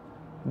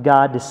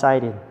 God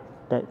decided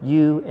that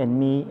you and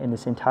me and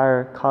this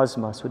entire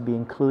cosmos would be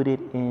included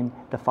in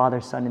the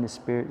Father, Son, and the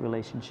Spirit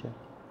relationship.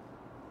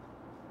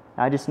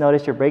 I just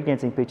noticed your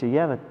breakdancing picture. You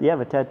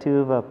have a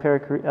tattoo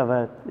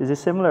of is this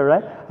similar,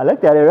 right? I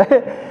looked at it,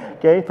 right?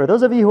 Okay, for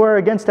those of you who are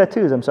against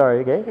tattoos, I'm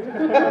sorry, okay?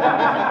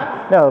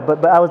 No,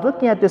 but I was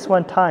looking at this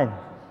one time.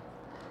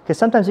 Because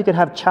sometimes you could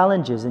have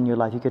challenges in your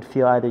life. You could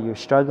feel either you're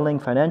struggling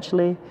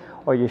financially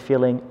or you're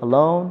feeling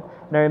alone.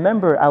 And I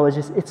remember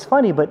it's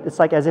funny, but it's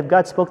like as if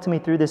God spoke to me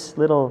through this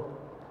little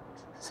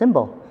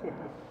symbol.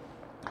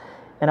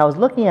 And I was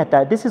looking at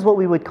that. This is what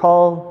we would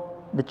call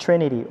the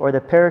Trinity or the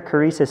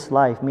perichoresis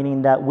life,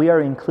 meaning that we are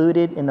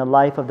included in the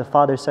life of the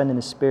Father, Son, and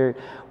the Spirit,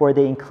 where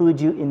they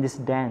include you in this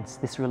dance,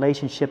 this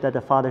relationship that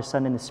the Father,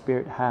 Son, and the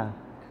Spirit have.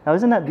 Now,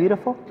 isn't that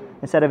beautiful?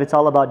 Instead of it's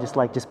all about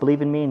just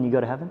believe in me and you go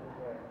to heaven.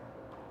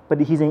 But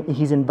he's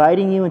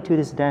inviting you into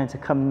this dance to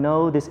come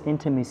know this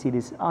intimacy,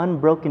 this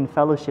unbroken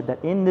fellowship,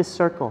 that in this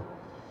circle,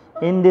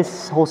 in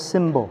this whole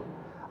symbol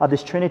of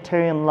this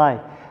Trinitarian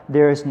life,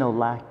 there is no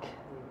lack.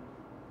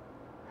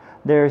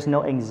 There is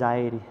no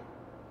anxiety.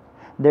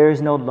 There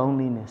is no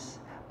loneliness.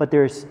 But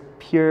there is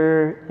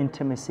pure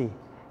intimacy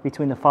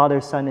between the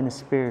Father, Son, and the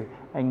Spirit.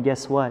 And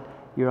guess what?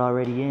 You're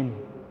already in.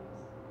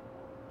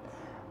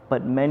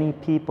 But many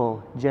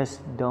people just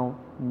don't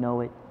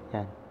know it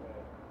yet.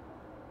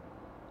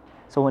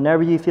 So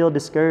whenever you feel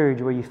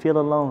discouraged, or you feel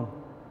alone,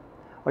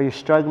 or you're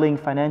struggling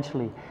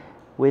financially,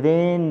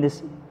 within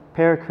this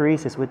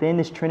perichoresis, within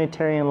this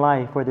Trinitarian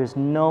life where there's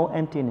no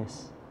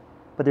emptiness,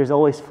 but there's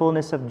always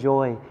fullness of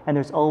joy, and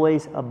there's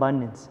always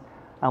abundance,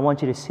 I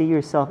want you to see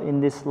yourself in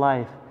this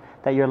life,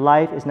 that your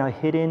life is now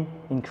hidden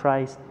in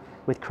Christ,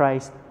 with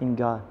Christ in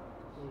God.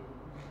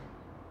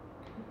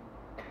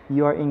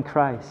 You are in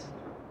Christ.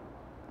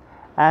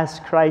 As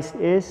Christ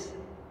is,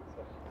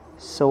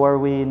 so are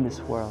we in this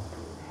world.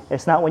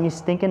 It's not when you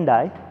stink and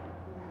die.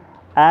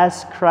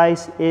 As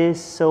Christ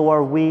is, so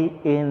are we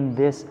in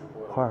this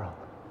world.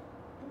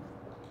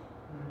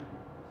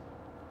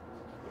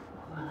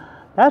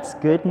 That's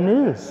good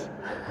news.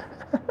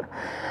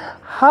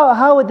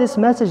 How would this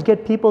message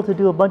get people to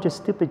do a bunch of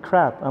stupid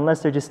crap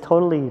unless they're just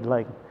totally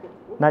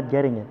not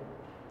getting it?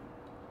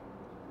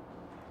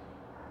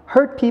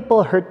 Hurt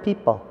people hurt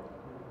people.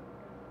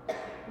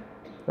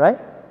 Right?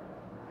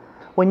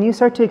 When you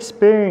start to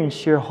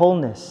experience your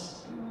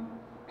wholeness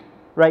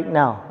right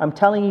now, I'm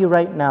telling you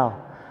right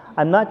now,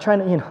 I'm not trying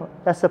to,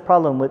 that's the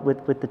problem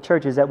with the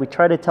church, is that we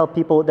try to tell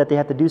people that they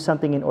have to do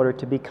something in order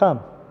to become.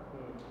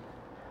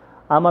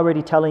 I'm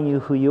already telling you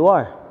who you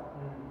are.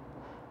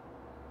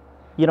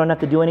 You don't have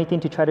to do anything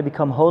to try to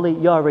become holy.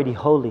 You're already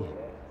holy.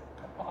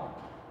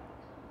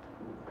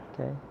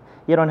 Okay?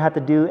 You don't have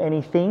to do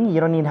anything. You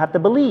don't even have to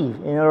believe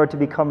in order to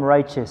become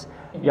righteous.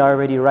 You're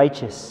already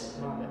righteous.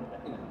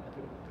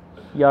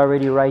 You're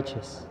already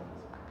righteous.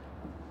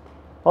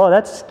 Oh,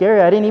 that's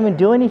scary. I didn't even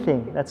do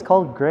anything. That's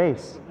called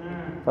grace,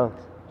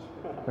 folks.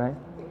 Right?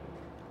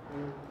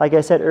 Like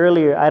I said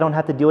earlier, I don't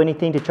have to do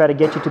anything to try to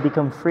get you to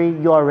become free.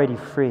 You're already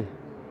free.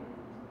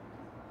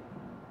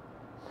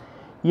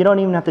 You don't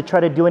even have to try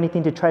to do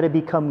anything to try to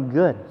become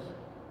good.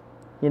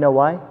 You know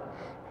why?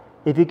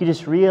 If you could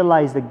just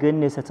realize the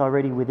goodness that's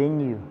already within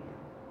you,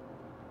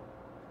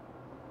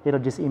 it'll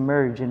just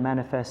emerge and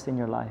manifest in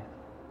your life.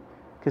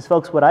 Because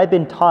folks, what I've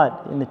been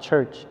taught in the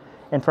church,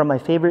 and from my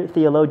favorite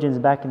theologians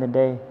back in the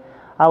day,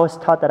 I was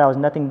taught that I was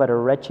nothing but a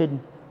wretched,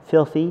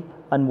 filthy,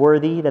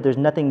 unworthy, that there's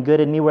nothing good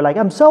in me. We're like,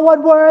 I'm so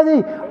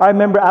unworthy. I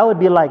remember I would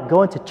be like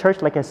going to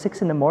church like at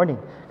 6 a.m.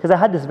 because I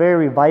had this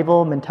very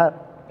revival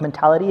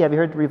mentality. Have you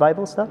heard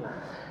revival stuff?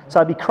 So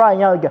I'd be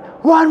crying out, go,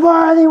 one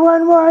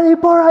worthy,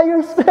 pour out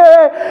your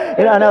spirit.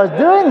 And I was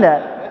doing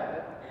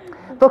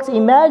that. Folks,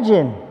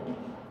 imagine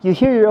you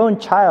hear your own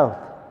child.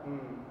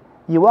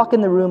 You walk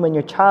in the room and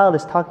your child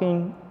is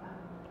talking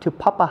to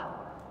Papa,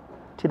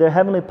 to their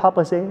heavenly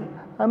Papa, saying,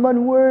 I'm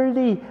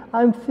unworthy,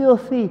 I'm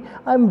filthy,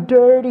 I'm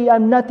dirty,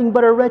 I'm nothing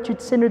but a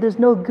wretched sinner. There's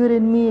no good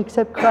in me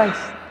except Christ.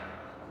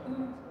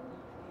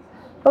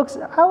 Folks,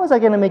 how is that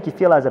going to make you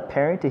feel as a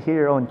parent to hear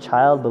your own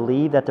child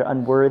believe that they're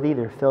unworthy,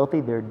 they're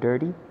filthy, they're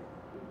dirty?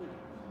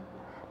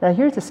 Now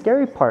here's the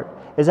scary part,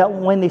 is that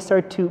when they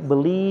start to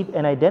believe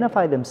and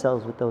identify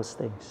themselves with those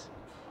things.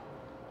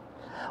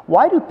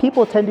 Why do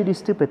people tend to do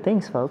stupid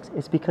things, folks?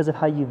 It's because of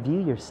how you view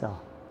yourself.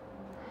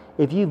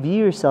 If you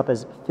view yourself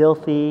as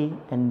filthy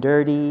and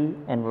dirty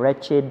and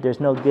wretched, there's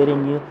no good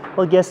in you,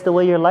 well, guess the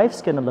way your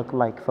life's going to look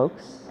like,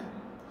 folks.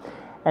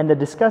 And the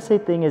disgusting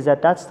thing is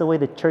that that's the way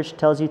the church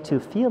tells you to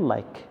feel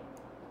like,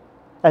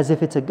 as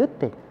if it's a good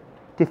thing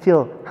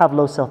to have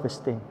low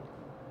self-esteem.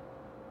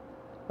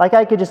 Like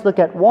I could just look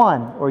at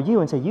Juan or you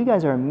and say, you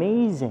guys are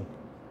amazing.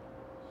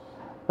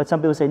 But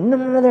some people say,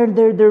 no,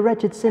 they're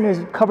wretched sinners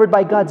covered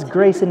by God's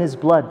grace and His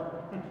blood.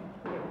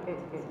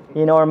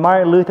 Or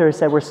Martin Luther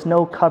said, we're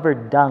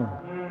snow-covered dung.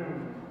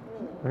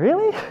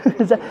 Really?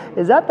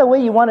 Is that the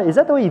way you want to? Is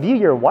that the way you view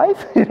your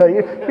wife?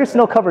 You're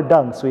snow-covered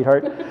dung,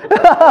 sweetheart.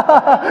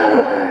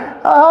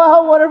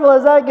 How wonderful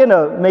is that going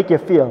to make you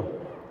feel?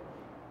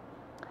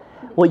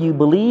 What you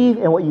believe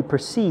and what you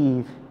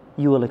perceive,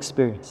 you will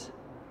experience.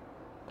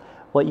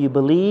 What you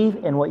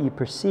believe and what you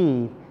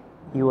perceive,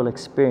 you will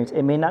experience.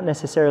 It may not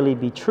necessarily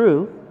be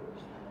true,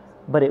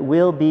 but it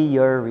will be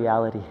your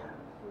reality.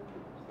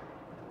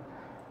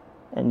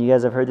 And you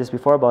guys have heard this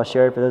before, but I'll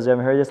share it for those who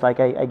haven't heard this. Like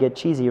I get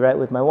cheesy, right,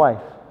 with my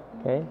wife.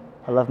 Okay?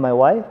 I love my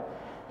wife.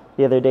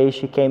 The other day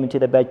she came into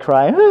the bed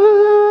crying,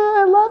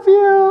 I love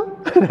you.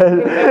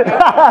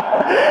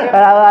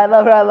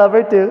 I love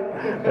her too.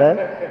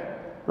 Right?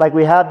 Like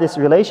we have this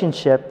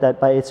relationship that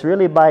it's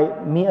really by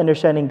me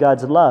understanding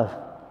God's love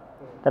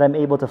that I'm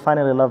able to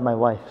finally love my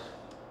wife.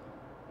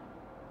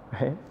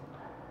 Right?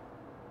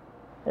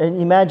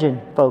 And imagine,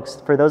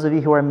 folks, for those of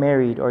you who are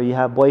married or you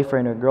have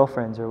boyfriend or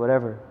girlfriends or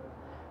whatever,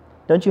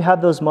 don't you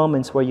have those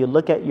moments where you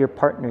look at your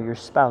partner, your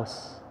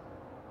spouse,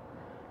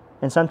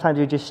 and sometimes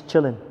you're just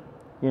chilling.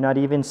 You're not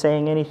even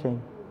saying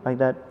anything. Like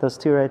that, those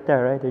two right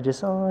there, right? They're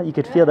just, you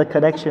could feel the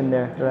connection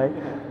there, right?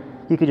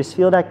 You could just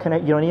feel that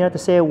connection. You don't even have to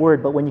say a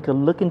word, but when you could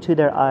look into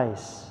their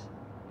eyes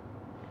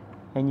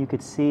and you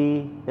could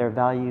see their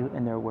value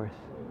and their worth.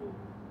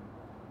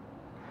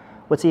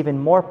 What's even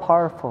more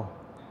powerful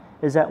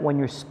is that when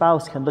your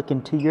spouse can look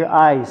into your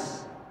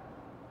eyes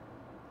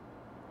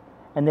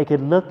and they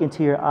could look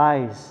into your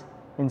eyes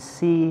and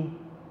see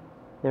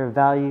their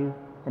value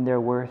and their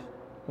worth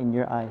in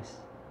your eyes.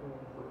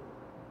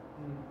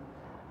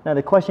 Now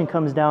the question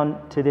comes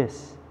down to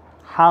this.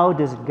 How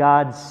does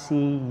God see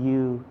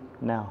you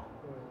now?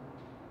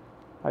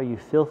 Are you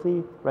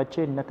filthy,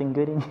 wretched, nothing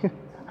good in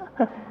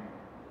you?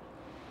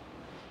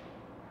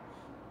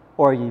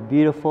 Or are you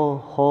beautiful,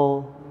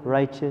 whole,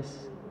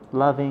 righteous,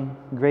 loving,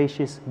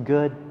 gracious,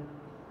 good,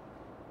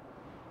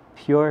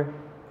 pure?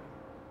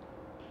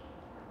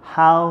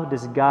 How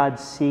does God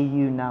see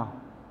you now?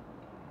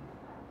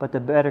 But the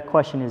better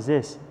question is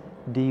this: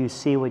 do you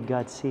see what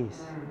God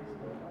sees?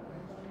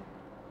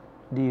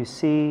 Do you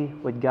see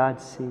what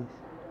God sees?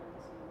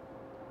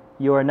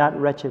 You are not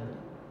wretched.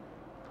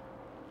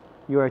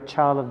 You are a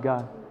child of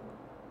God.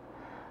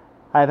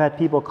 I've had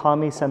people call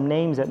me some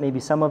names that maybe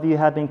some of you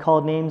have been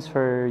called names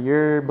for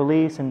your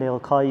beliefs, and they'll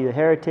call you a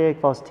heretic,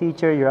 false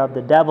teacher, you're of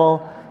the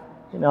devil,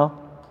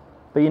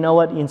 But you know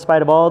what? In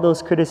spite of all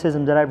those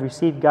criticisms that I've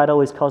received, God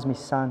always calls me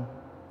son.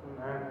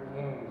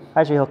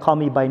 Actually, He'll call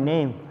me by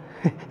name.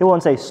 He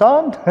won't say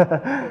son.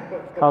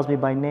 He calls me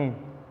by name.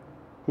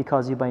 He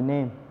calls you by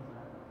name.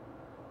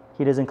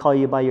 He doesn't call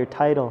you by your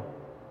title.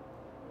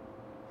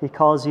 He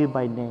calls you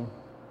by name.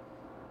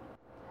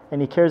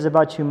 And He cares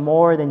about you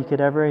more than you could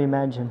ever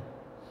imagine.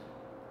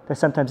 That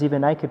sometimes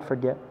even I could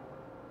forget.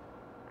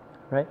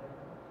 Right?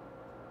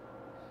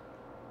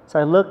 So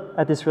I look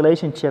at this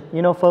relationship.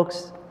 You know,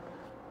 folks,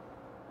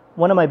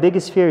 one of my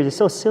biggest fears, it's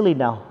so silly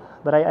now,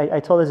 but I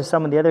told this to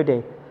someone the other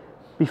day.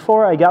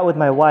 Before I got with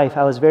my wife,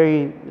 I was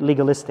very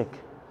legalistic.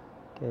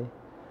 Okay?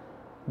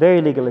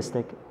 Very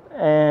legalistic.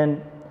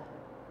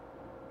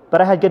 But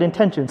I had good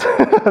intentions.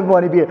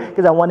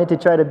 Because I wanted to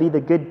try to be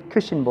the good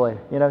Christian boy. You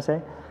know what I'm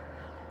saying?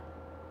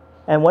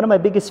 And one of my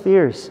biggest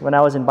fears when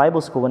I was in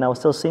Bible school, when I was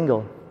still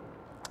single,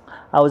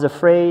 I was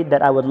afraid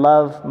that I would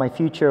love my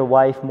future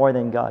wife more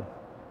than God.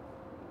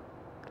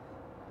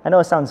 I know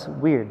it sounds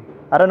weird.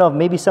 I don't know if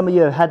maybe some of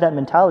you have had that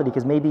mentality,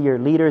 because maybe your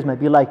leaders might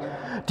be like,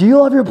 do you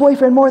love your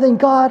boyfriend more than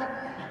God?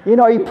 You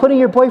know, are you putting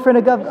your boyfriend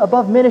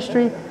above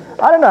ministry?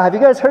 I don't know. Have you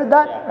guys heard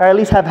that? Or at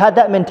least have had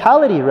that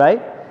mentality,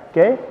 right?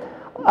 Okay.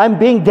 I'm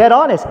being dead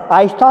honest.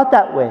 I thought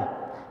that way.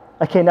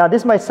 Okay, now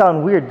this might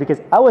sound weird because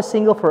I was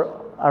single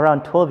for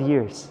around 12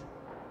 years.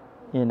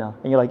 You know,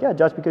 and you're like, yeah,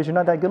 Josh, because you're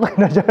not that good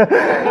looking.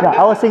 Yeah,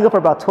 I was single for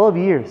about 12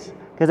 years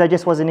because I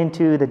just wasn't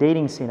into the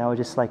dating scene. I was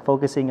just like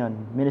focusing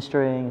on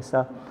ministering and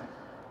stuff.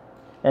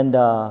 And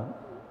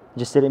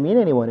just didn't meet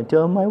anyone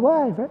until my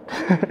wife,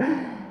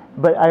 right?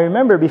 But I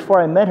remember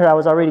before I met her, I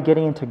was already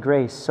getting into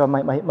grace. So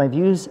my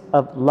views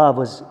of love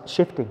was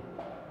shifting.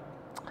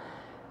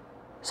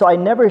 So I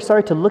never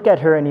started to look at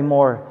her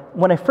anymore.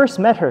 When I first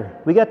met her,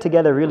 we got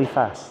together really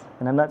fast.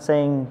 And I'm not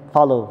saying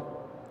follow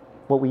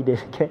what we did,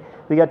 okay?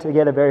 We got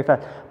together very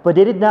fast. But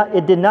it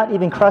did not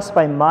even cross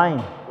my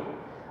mind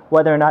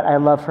whether or not I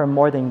love her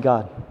more than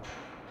God.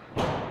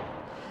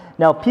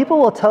 Now, people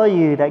will tell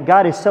you that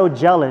God is so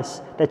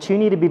jealous that you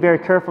need to be very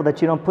careful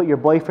that you don't put your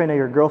boyfriend or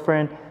your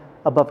girlfriend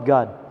above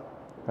God,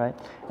 right?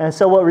 And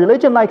so what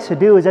religion likes to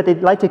do is that they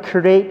like to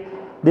create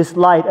this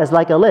life as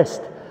like a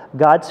list.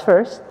 God's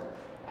first,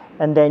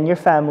 and then your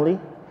family,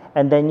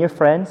 and then your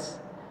friends,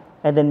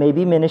 and then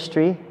maybe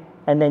ministry,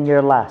 and then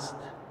your last.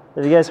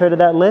 Have you guys heard of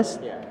that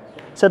list? Yeah.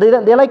 So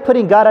they like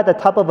putting God at the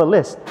top of a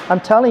list. I'm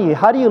telling you,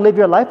 how do you live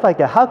your life like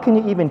that? How can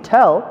you even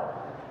tell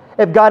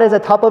if God is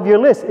at the top of your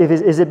list?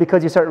 Is it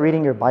because you start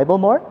reading your Bible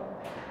more?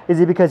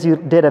 Is it because you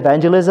did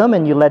evangelism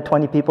and you led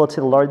 20 people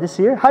to the Lord this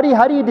year? How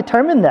do you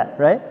determine that,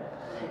 right?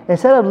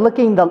 Instead of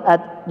looking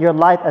at your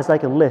life as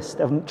like a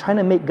list, of trying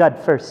to make God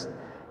first,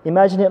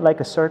 imagine it like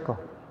a circle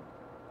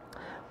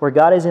where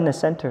God is in the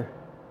center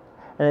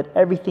and that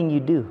everything you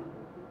do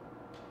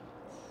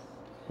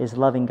is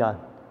loving God.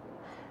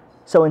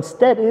 So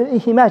instead,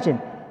 imagine,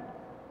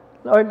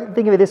 or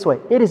think of it this way,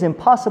 it is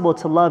impossible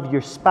to love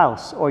your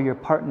spouse or your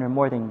partner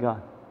more than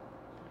God.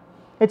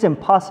 It's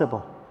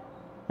impossible.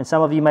 And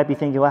some of you might be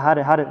thinking, well, what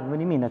do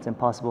you mean that's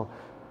impossible?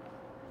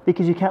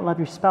 Because you can't love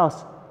your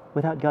spouse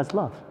without God's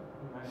love.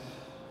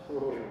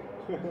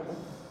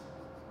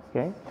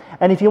 Okay?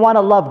 And if you want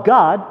to love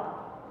God,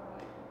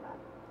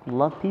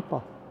 love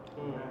people.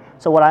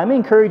 So what I'm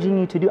encouraging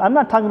you to do, I'm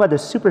not talking about the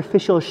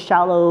superficial,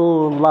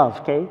 shallow love,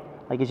 okay?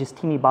 Like it's just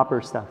teeny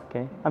bopper stuff,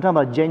 okay? I'm talking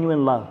about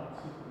genuine love,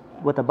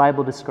 what the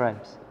Bible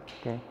describes,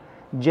 okay?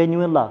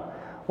 Genuine love.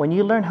 When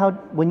you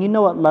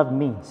know what love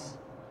means,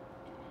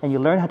 and you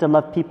learn how to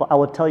love people, I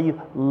will tell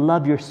you,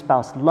 love your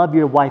spouse, love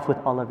your wife with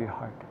all of your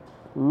heart.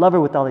 Love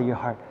her with all of your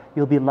heart.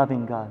 You'll be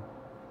loving God.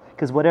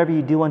 Because whatever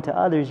you do unto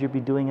others, you'll be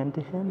doing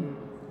unto Him.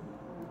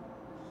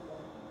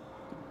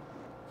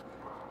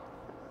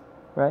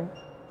 Right?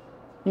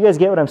 You guys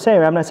get what I'm saying,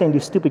 right? I'm not saying do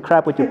stupid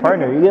crap with your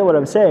partner. You get what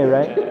I'm saying,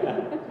 right?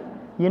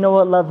 You know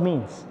what love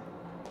means.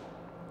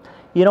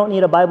 You don't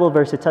need a Bible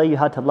verse to tell you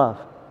how to love.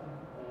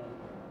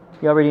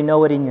 You already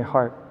know it in your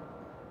heart.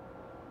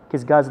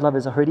 Because God's love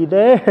is already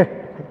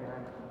there.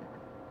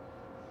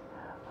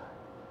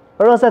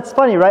 Or else that's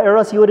funny, right? Or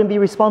else you wouldn't be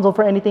responsible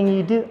for anything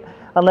you do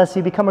unless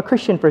you become a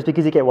Christian first,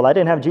 because you get, well, I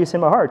didn't have Jesus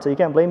in my heart, so you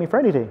can't blame me for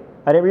anything.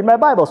 I didn't read my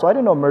Bible, so I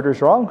didn't know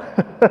murder's wrong.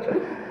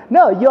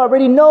 No, you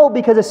already know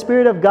because the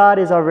Spirit of God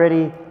is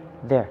already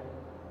there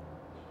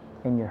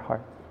in your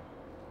heart.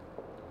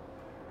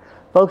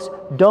 Folks,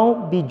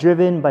 don't be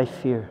driven by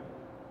fear.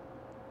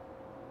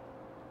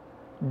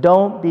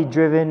 Don't be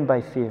driven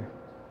by fear.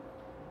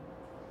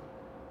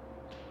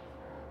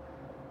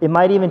 It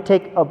might even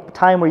take a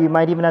time where you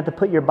might even have to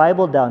put your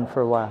Bible down for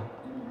a while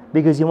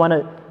because you want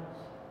to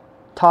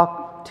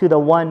talk to the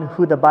one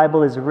who the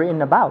Bible is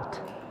written about.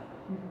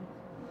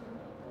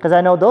 Because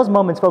I know those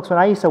moments, folks, when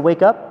I used to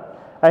wake up,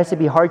 I used to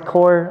be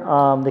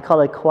hardcore, they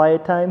call it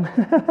quiet time.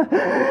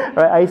 Right?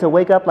 I used to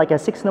wake up like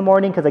at 6 in the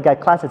morning because I got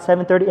class at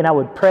 7:30 and I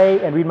would pray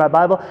and read my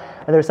Bible.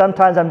 And there's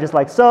sometimes I'm just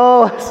like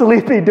so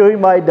sleepy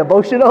doing my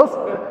devotionals.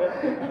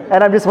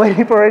 And I'm just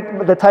waiting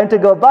for the time to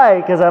go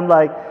by because I'm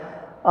like,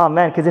 oh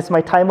man, because it's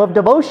my time of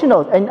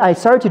devotionals. And I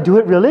started to do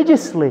it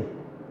religiously.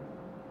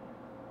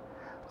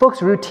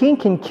 Folks, routine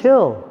can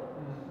kill.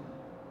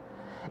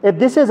 If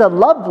this is a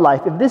love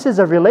life, if this is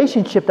a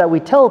relationship that we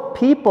tell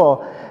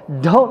people,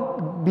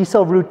 don't be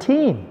so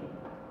routine.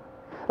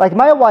 Like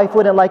my wife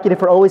wouldn't like it if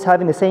we're always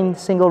having the same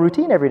single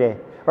routine every day,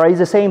 or use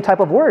the same type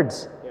of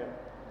words. Yeah.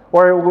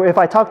 Or if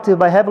I talk to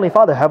my Heavenly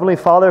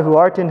Father who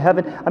art in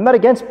heaven, I'm not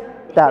against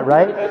that,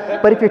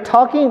 right? But if you're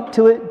talking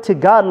to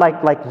God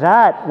like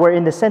that, where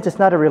in the sense it's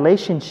not a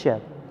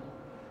relationship,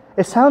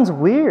 it sounds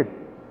weird,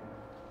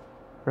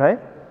 right?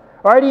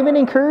 Or I'd even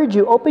encourage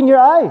you, open your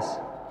eyes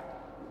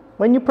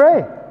when you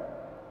pray.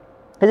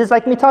 It's just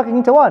like me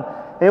talking to Juan.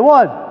 Hey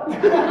Juan,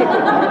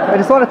 I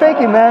just want to thank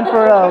you, man,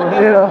 for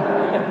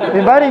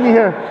inviting me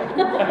here.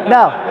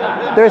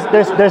 Now,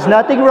 there's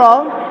nothing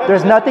wrong.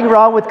 There's nothing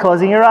wrong with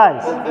closing your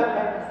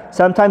eyes.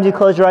 Sometimes you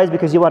close your eyes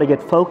because you want to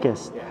get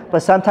focused,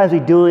 but sometimes we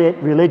do it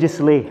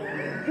religiously.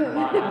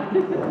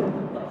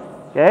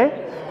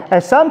 Okay?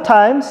 And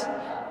sometimes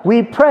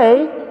we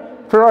pray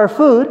for our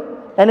food,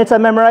 and it's a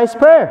memorized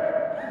prayer.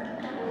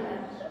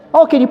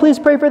 Oh, can you please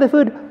pray for the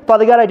food?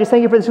 Father God, I just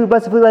thank you for this food.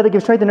 Bless the food. Let it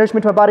give strength and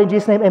nourishment to my body in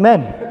Jesus' name.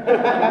 Amen.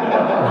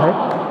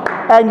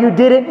 Right? And you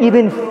didn't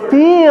even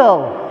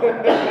feel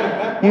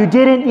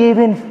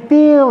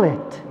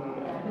it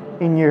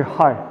in your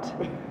heart.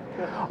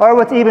 Or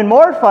what's even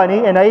more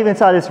funny, and I even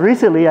saw this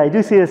recently, I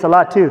do see this a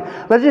lot too.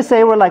 Let's just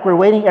say we're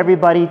waiting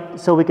everybody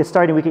so we could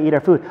start and we could eat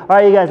our food. All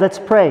right, you guys, let's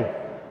pray.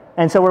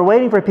 And so we're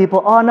waiting for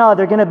people. Oh no,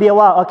 they're going to be a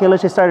while. Okay,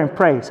 let's just start and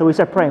pray. So we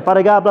start praying.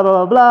 Father God, blah,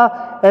 blah, blah,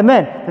 blah.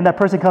 Amen. And that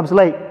person comes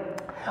late.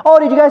 Oh,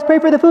 did you guys pray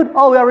for the food?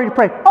 Oh, we already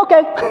prayed.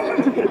 Okay.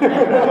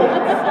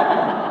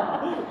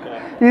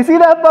 You see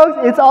that, folks?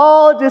 It's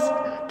all just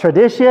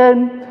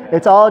tradition.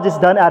 It's all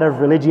just done out of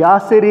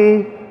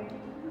religiosity.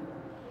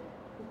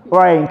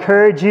 Or I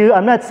encourage you.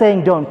 I'm not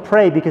saying don't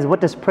pray, because what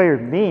does prayer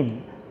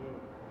mean?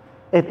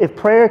 If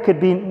prayer could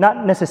be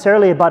not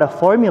necessarily about a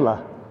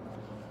formula,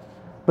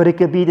 but it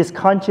could be this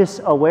conscious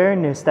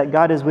awareness that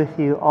God is with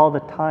you all the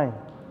time.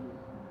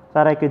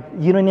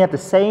 You don't even have to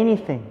say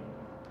anything,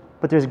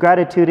 but there's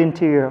gratitude in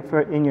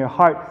your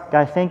heart.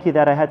 God, thank you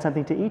that I had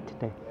something to eat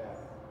today.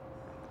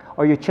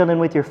 Or you're chilling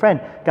with your friend.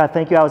 God,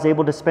 thank you I was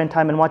able to spend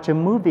time and watch a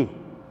movie.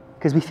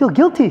 Because we feel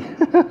guilty.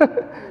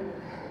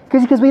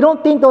 Because we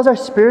don't think those are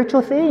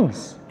spiritual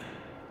things.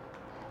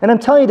 And I'm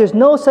telling you, there's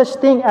no such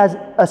thing as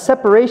a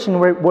separation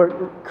where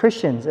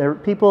Christians, or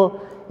people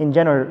in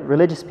general,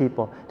 religious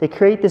people, they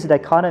create this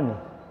dichotomy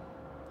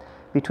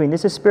between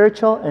this is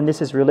spiritual and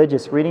this is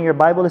religious. Reading your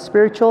Bible is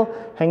spiritual.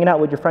 Hanging out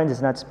with your friends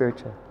is not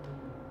spiritual.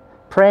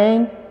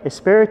 Praying is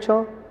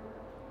spiritual.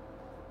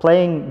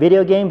 Playing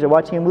video games or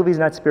watching a movie is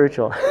not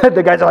spiritual.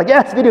 The guys are like,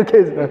 yes, video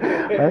games.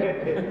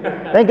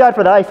 Right? Thank God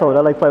for the iPhone.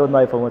 I like playing with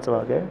my iPhone once in a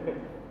while, okay?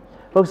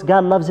 Folks,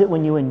 God loves it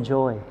when you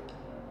enjoy.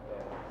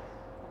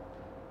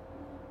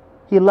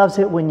 He loves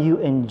it when you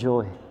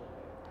enjoy.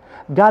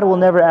 God will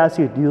never ask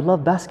you, do you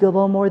love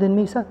basketball more than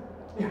me, son?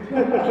 Do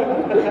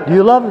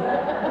you love it?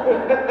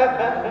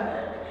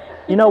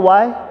 You know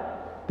why?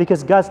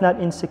 Because God's not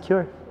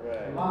insecure.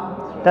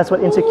 That's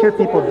what insecure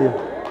people do.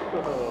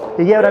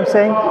 You get what I'm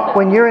saying?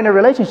 When you're in a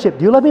relationship,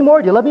 do you love me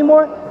more? Do you love me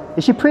more?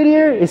 Is she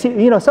prettier? Is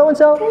he,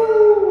 so-and-so?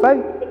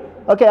 Right?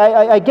 Okay,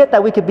 I get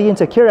that we could be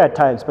insecure at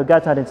times, but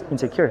God's not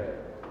insecure.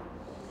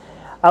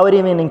 I would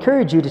even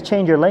encourage you to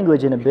change your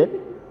language in a bit.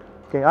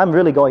 Okay, I'm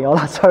really going all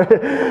out, sorry.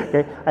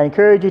 Okay, I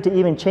encourage you to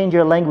even change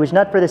your language,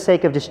 not for the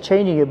sake of just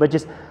changing it, but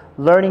just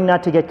learning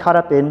not to get caught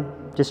up in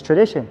just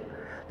tradition.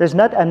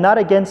 I'm not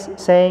against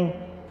saying,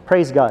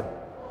 praise God.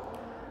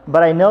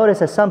 But I notice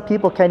that some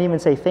people can't even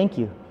say thank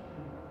you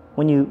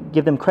when you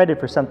give them credit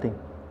for something.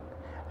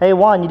 Hey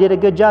Juan, you did a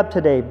good job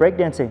today,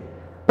 breakdancing.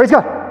 Praise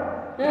God.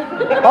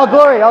 All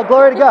glory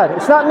to God.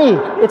 It's not me.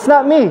 It's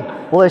not me.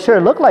 Well, it sure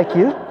looked like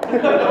you.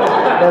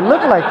 It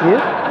looked like you,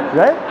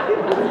 right?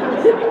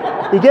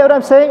 You get what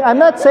I'm saying? I'm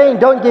not saying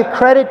don't give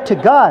credit to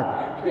God,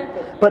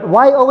 but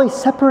why always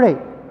separate?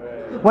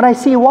 When I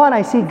see Juan,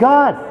 I see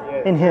God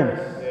in him,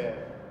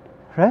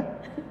 right?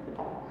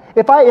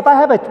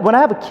 When I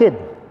have a kid,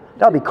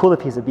 that would be cool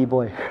if he's a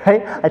b-boy,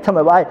 right? I tell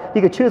my wife he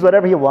could choose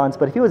whatever he wants,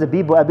 but if he was a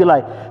b-boy, I'd be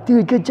like,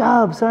 dude, good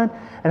job, son,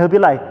 and he'll be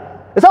like,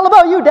 it's all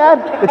about you,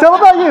 Dad. It's all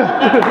about you.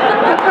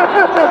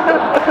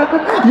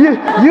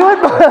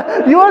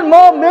 You and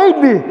Mom made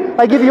me.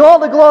 I give you all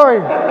the glory.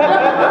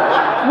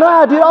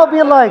 Nah, dude, I'll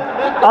be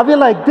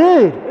like,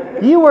 dude,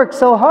 you work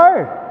so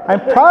hard.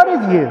 I'm proud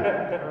of you.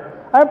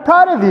 I'm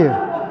proud of you.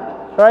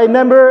 I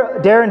remember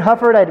Darren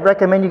Hufford. I'd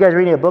recommend you guys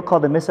reading a book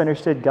called The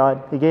Misunderstood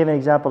God. He gave an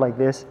example like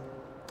this.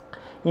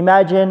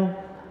 Imagine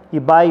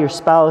you buy your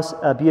spouse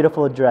a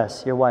beautiful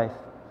dress, your wife.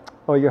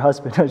 Or your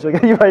husband.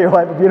 You buy your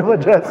wife a beautiful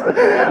dress.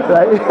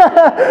 Right?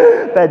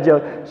 Bad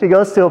joke. She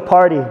goes to a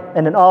party,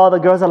 and then all the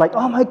girls are like,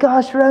 oh my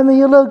gosh, Remy,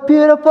 you look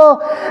beautiful.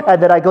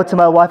 And then I go to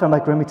my wife, I'm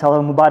like, Remy, tell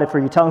him who bought it for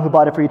you. Tell him who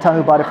bought it for you. Tell him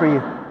who bought it for you.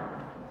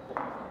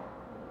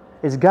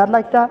 Is God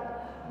like that?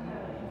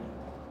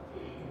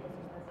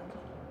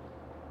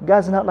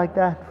 God's not like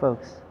that,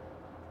 folks.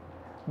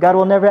 God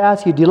will never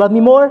ask you, do you love me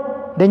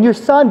more than your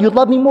son? Do you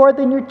love me more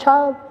than your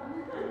child?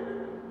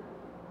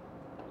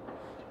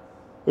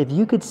 If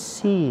you could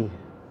see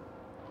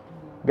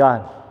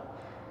God,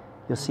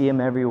 you'll see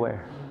Him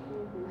everywhere.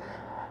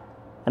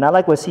 And I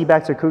like what C.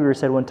 Baxter Kruger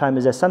said one time,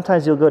 is that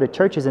sometimes you'll go to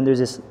churches and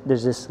there's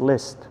this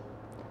list.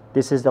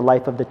 This is the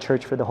life of the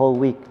church for the whole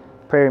week.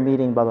 Prayer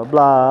meeting, blah, blah,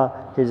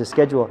 blah. Here's a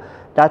schedule.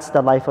 That's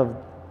the life of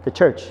the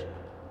church.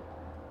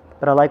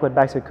 But I like what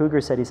Baxter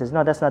Kruger said. He says,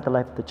 no, that's not the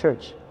life of the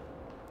church.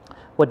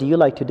 What do you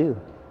like to do?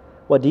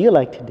 What do you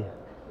like to do?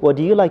 What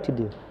do you like to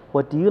do?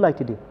 What do you like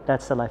to do?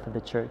 That's the life of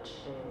the church.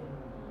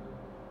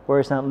 Where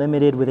it's not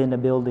limited within the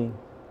building.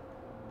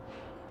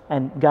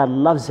 And God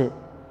loves it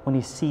when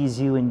He sees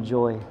you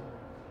enjoy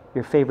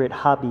your favorite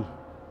hobby.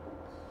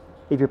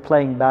 If you're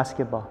playing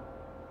basketball.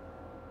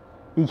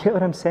 You get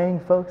what I'm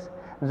saying, folks?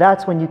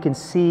 That's when you can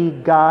see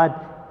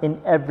God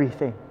in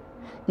everything.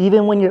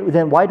 Even when you're,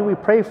 then why do we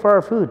pray for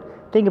our food?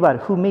 Think about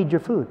it. Who made your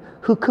food?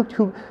 Who cooked?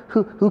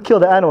 Who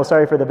killed the animals?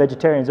 Sorry for the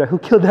vegetarians, right? Who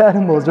killed the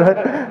animals,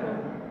 right?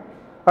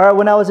 All right,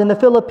 when I was in the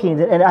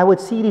Philippines, and I would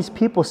see these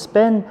people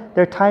spend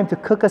their time to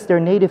cook us their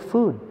native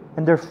food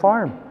and their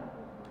farm.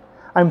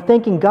 I'm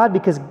thanking God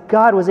because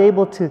God was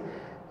able to,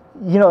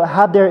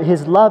 have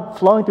His love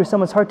flowing through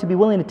someone's heart to be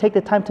willing to take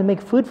the time to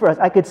make food for us.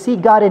 I could see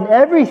God in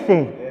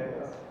everything.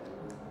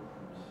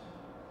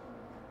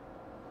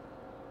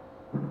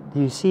 Do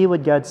you see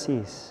what God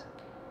sees?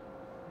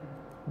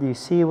 Do you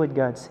see what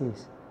God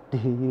sees? Do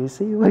you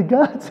see what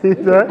God sees?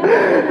 Right?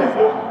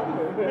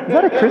 Is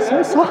that a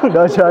Christmas song?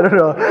 No, I don't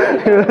know.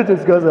 It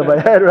just goes in my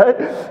head, right?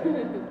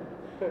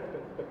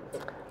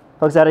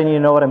 Folks, I didn't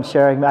even know what I'm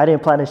sharing. I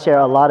didn't plan to share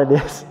a lot of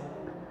this.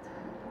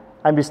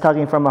 I'm just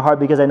talking from my heart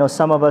because I know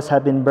some of us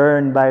have been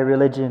burned by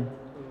religion.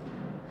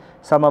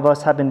 Some of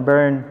us have been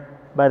burned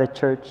by the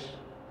church.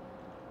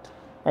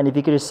 And if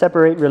you could just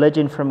separate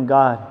religion from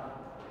God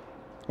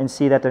and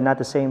see that they're not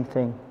the same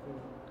thing.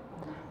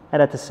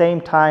 And at the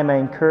same time, I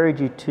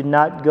encourage you to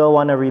not go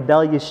on a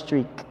rebellious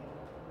streak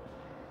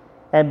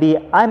and be,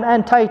 I'm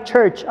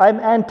anti-church, I'm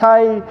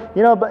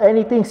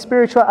anything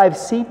spiritual. I've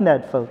seen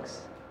that,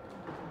 folks.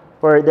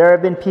 Where there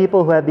have been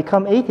people who have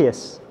become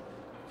atheists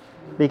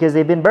because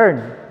they've been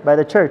burned by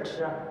the church,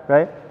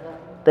 right?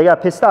 They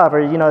got pissed off,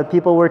 or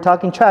people were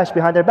talking trash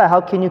behind their back.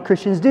 How can you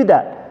Christians do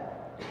that?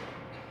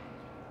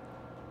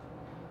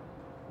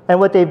 And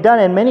what they've done,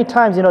 and many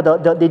times,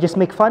 they just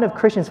make fun of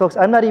Christians, folks.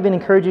 I'm not even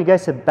encouraging you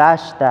guys to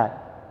bash that.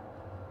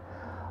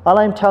 All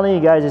I'm telling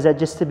you guys is that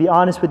just to be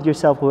honest with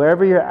yourself,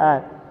 wherever you're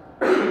at,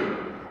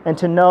 and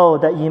to know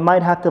that you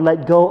might have to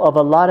let go of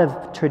a lot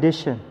of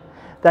tradition.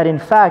 That in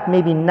fact,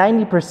 maybe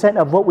 90%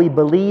 of what we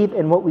believe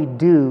and what we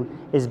do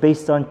is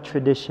based on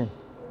tradition.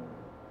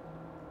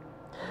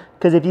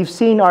 Because if you've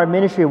seen our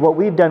ministry, what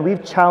we've done,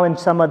 we've challenged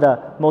some of the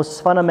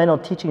most fundamental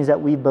teachings that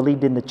we've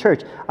believed in the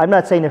church. I'm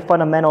not saying they're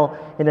fundamental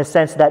in the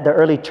sense that the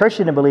early church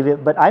didn't believe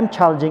it, but I'm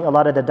challenging a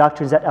lot of the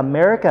doctrines that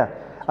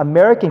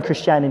American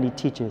Christianity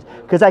teaches.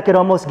 Because I could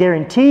almost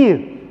guarantee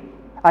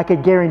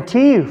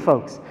you,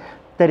 folks,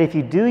 that if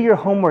you do your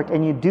homework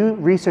and you do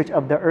research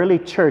of the early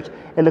church,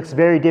 it looks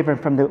very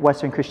different from the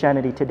Western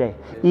Christianity today.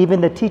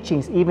 Even the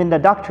teachings, even the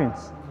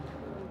doctrines,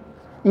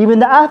 even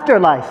the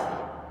afterlife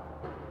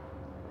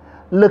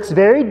looks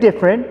very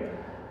different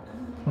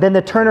than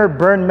the Turner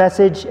Burn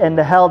message and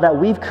the hell that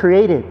we've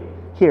created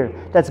here.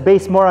 That's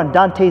based more on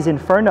Dante's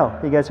Inferno.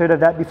 You guys heard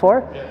of that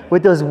before? Yeah.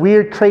 With those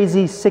weird,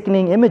 crazy,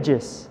 sickening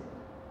images.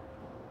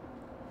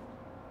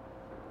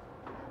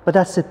 But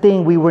that's the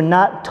thing, we were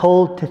not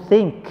told to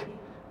think.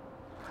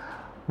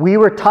 We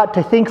were taught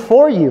to think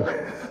for you.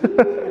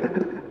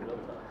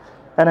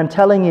 And I'm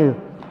telling you,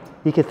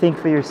 you can think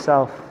for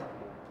yourself.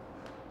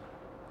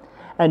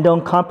 And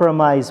don't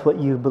compromise what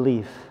you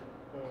believe,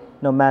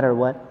 no matter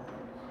what.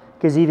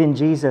 Because even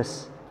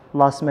Jesus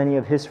lost many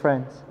of his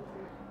friends.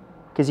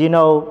 Because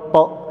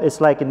it's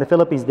like in the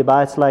Philippines,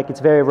 diba? It's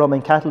very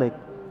Roman Catholic,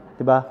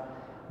 diba?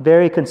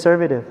 Very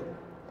conservative.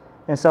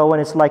 And so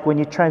when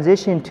you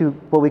transition to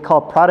what we call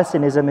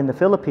Protestantism in the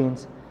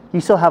Philippines, you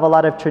still have a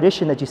lot of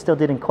tradition that you still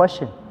didn't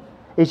question.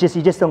 It's just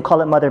you just don't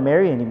call it Mother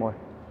Mary anymore.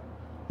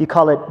 You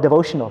call it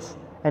devotionals,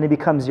 and it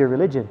becomes your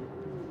religion.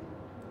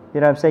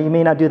 You know what I'm saying? You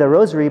may not do the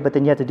rosary, but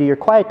then you have to do your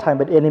quiet time,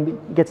 but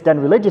it gets done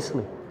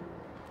religiously.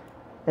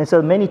 And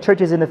so many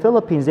churches in the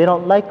Philippines, they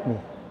don't like me.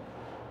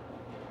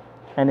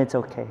 And it's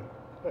okay.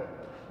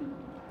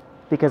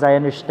 Because I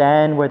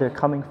understand where they're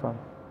coming from.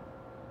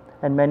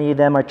 And many of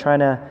them are trying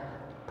to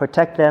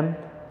protect them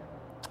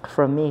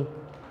from me.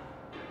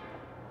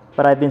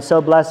 But I've been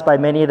so blessed by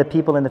many of the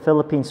people in the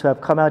Philippines who have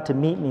come out to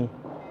meet me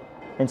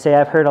and say,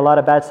 I've heard a lot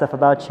of bad stuff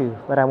about you,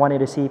 but I wanted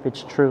to see if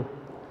it's true.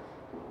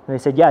 And they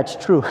said, yeah, it's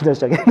true. And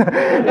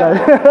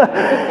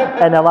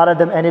a lot of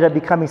them ended up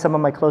becoming some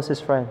of my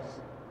closest friends.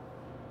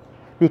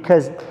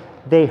 Because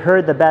they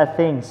heard the bad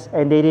things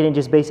and they didn't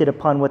just base it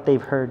upon what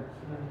they've heard.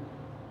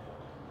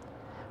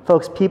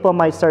 Folks, people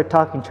might start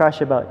talking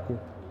trash about you.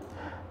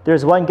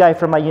 There's one guy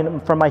from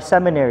my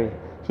seminary.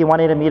 He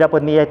wanted to meet up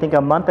with me, I think,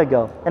 a month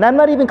ago. And I'm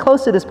not even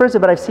close to this person,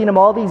 but I've seen him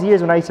all these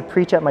years when I used to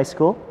preach at my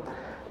school.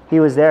 He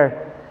was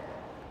there.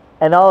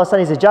 And all of a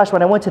sudden he said, Josh,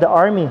 when I went to the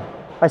army,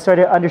 I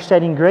started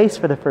understanding grace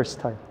for the first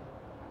time.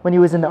 When he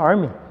was in the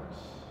army.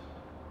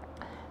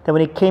 Then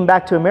when he came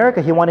back to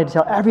America, he wanted to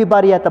tell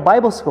everybody at the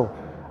Bible school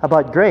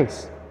about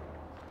grace.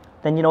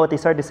 Then you know what they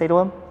started to say to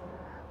him?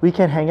 We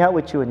can't hang out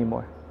with you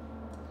anymore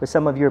with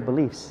some of your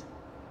beliefs.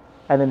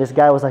 And then this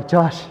guy was like,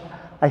 Josh,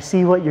 I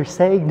see what you're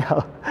saying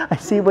now. I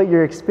see what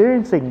you're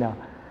experiencing now.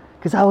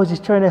 Because I was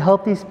just trying to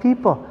help these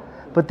people.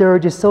 But they were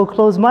just so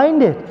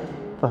close-minded,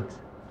 folks.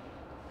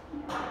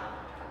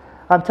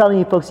 I'm telling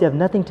you, folks, you have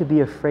nothing to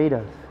be afraid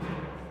of.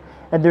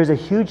 And there's a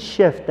huge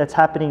shift that's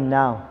happening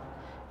now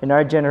in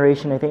our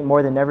generation, I think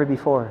more than ever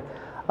before,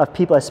 of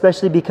people,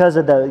 especially because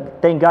of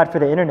thank God for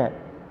the internet,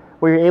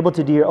 where you're able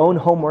to do your own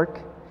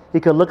homework. You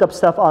could look up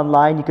stuff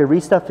online. You could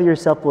read stuff for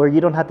yourself where you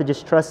don't have to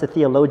just trust the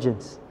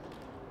theologians.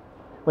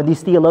 When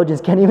these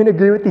theologians can't even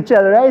agree with each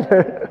other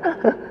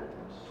either.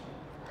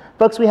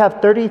 Folks, we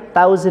have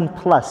 30,000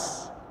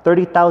 plus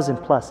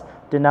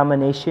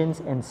denominations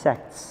and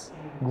sects,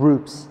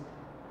 groups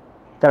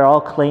that are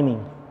all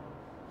claiming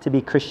to be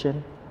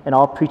Christian and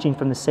all preaching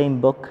from the same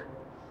book.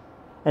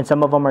 And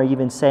some of them are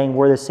even saying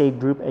we're the saved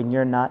group and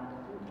you're not,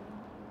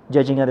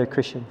 judging other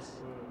Christians.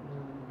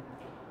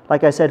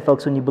 Like I said,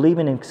 folks, when you believe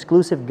in an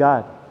exclusive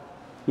God,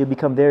 you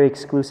become very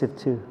exclusive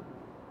too.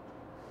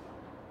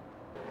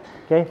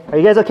 Okay? Are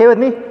you guys okay with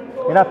me?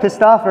 You're not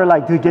pissed off or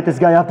like, dude, get this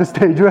guy off the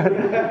stage, right?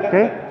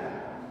 Okay?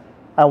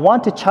 I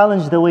want to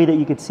challenge the way that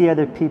you could see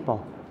other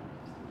people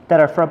that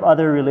are from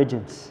other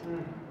religions.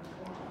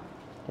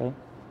 Okay?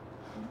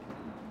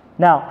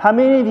 Now, how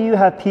many of you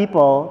have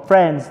people,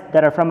 friends,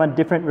 that are from a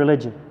different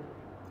religion?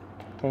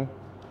 Okay?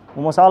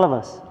 Almost all of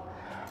us.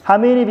 How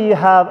many of you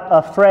have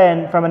a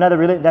friend from another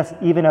religion that's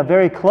even a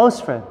very close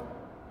friend?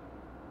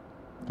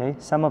 Okay,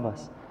 some of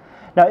us.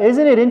 Now,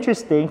 isn't it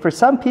interesting, for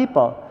some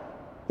people,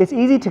 it's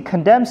easy to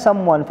condemn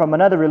someone from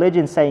another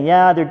religion saying,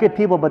 yeah, they're good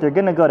people, but they're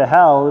going to go to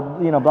hell,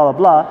 blah, blah,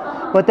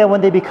 blah. But then when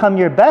they become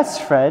your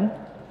best friend,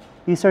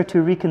 you start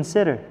to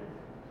reconsider.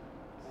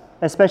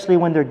 Especially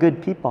when they're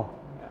good people.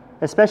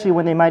 Especially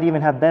when they might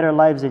even have better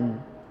lives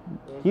than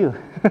you.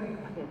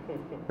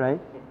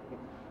 Right?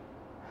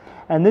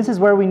 And this is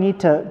where we need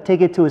to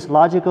take it to its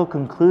logical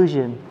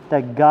conclusion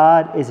that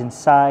God is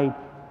inside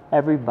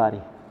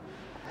everybody.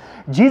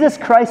 Jesus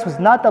Christ was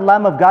not the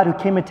Lamb of God who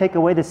came to take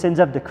away the sins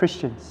of the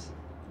Christians.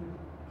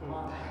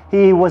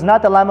 He was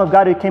not the Lamb of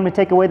God who came to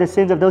take away the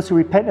sins of those who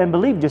repent and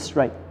believe just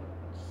right.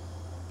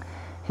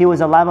 He was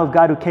the Lamb of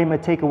God who came to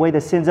take away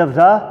the sins of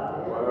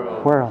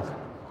the world.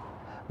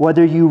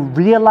 Whether you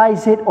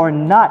realize it or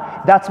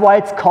not. That's why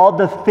it's called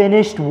the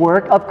finished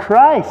work of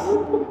Christ,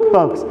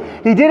 folks.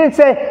 He didn't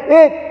say,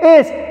 it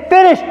is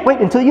finished.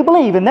 Wait until you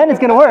believe, and then it's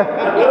going to work.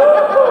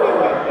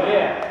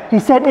 He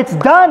said, it's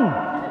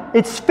done.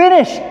 It's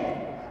finished.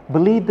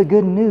 Believe the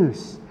good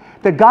news.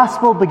 The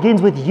gospel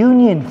begins with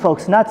union,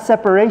 folks, not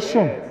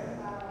separation.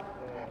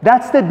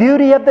 That's the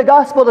beauty of the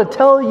gospel, to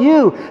tell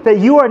you that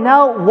you are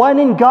now one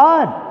in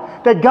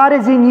God. That God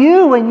is in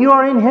you and you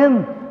are in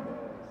Him.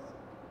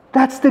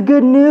 That's the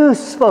good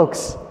news,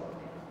 folks.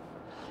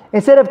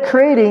 Instead of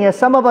creating, as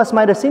some of us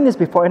might have seen this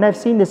before, and I've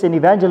seen this in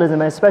evangelism,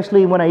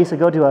 especially when I used to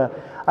go to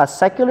a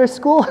secular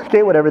school,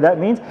 okay, whatever that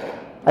means,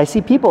 I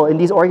see people in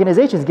these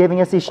organizations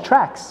giving us these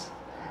tracts.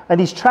 And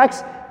these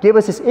tracts give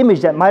us this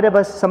image that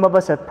some of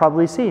us have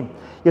probably seen.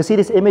 You'll see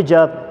this image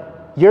of,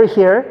 you're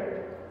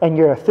here, and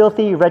you're a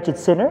filthy, wretched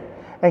sinner,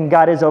 and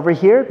God is over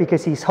here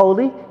because He's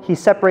holy. He's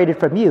separated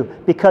from you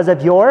because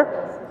of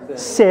your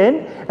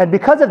sin, and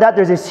because of that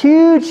there's this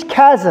huge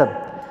chasm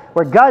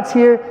where God's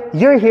here,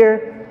 you're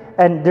here,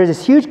 and there's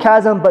this huge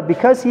chasm, but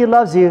because He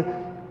loves you,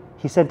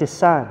 He sent His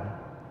Son.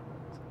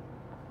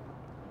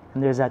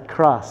 And there's that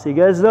cross. You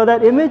guys know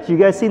that image? You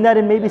guys seen that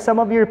in maybe some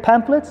of your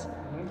pamphlets?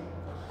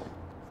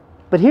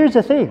 But here's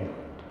the thing.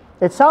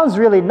 It sounds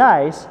really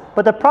nice,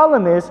 but the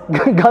problem is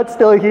God's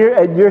still here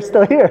and you're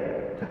still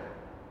here.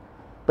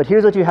 But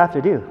here's what you have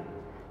to do.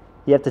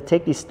 You have to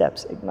take these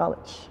steps,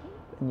 acknowledge,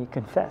 and you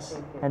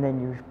confess, and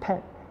then you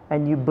repent,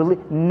 and you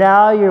believe.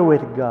 Now you're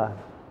with God.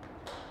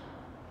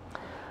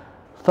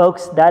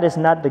 Folks, that is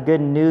not the good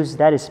news.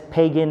 That is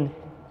pagan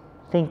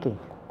thinking.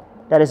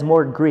 That is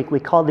more Greek. We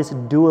call this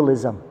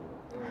dualism.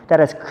 That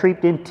has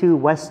creeped into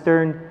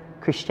Western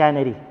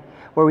Christianity,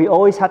 where we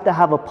always have to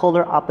have a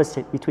polar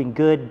opposite between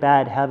good,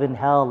 bad, heaven,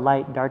 hell,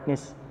 light,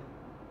 darkness.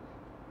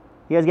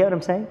 You guys get what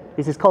I'm saying?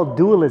 This is called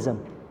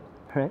dualism,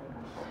 right?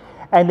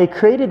 And they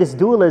created this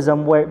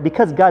dualism where,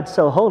 because God's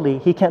so holy,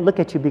 He can't look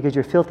at you because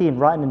you're filthy and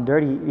rotten and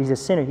dirty. He's a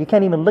sinner. He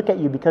can't even look at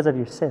you because of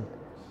your sin.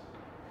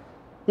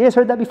 You guys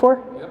heard that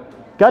before?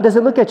 Yep. God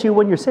doesn't look at you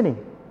when you're sinning.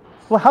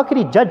 Well, how could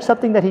He judge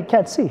something that He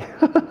can't see?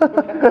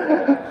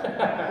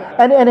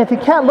 And if He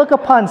can't look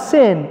upon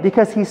sin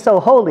because He's so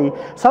holy,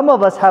 some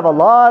of us have a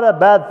lot of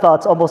bad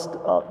thoughts almost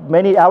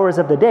many hours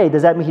of the day.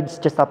 Does that mean He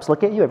just stops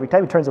looking at you every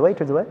time? He turns away?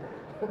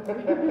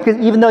 Because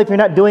even though if you're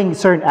not doing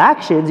certain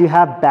actions, you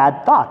have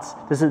bad thoughts.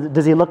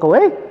 Does He look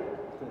away?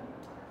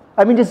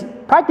 I mean, just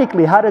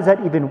practically, how does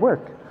that even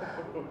work?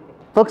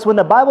 Folks, when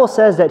the Bible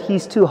says that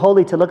He's too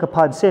holy to look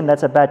upon sin,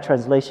 that's a bad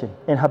translation.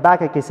 In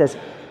Habakkuk, it says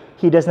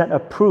He does not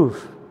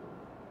approve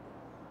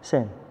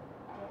sin.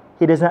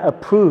 He does not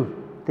approve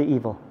the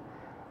evil.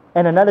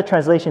 And another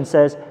translation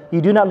says,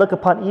 you do not look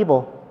upon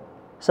evil,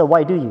 so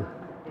why do you?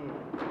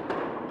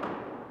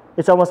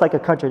 It's almost like a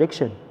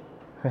contradiction,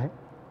 right?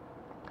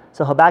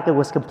 So Habakkuk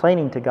was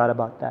complaining to God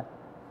about that.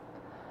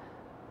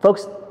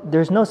 Folks,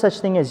 there's no such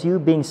thing as you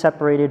being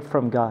separated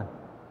from God.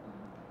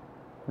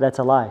 That's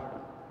a lie.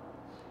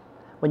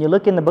 When you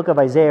look in the book of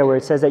Isaiah where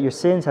it says that your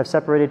sins have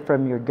separated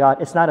from your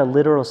God, it's not a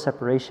literal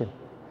separation.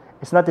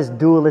 It's not this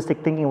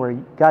dualistic thinking where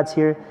God's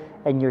here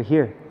and you're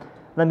here.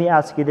 Let me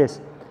ask you this.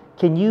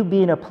 Can you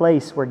be in a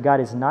place where God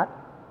is not?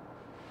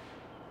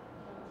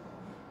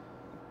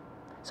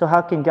 So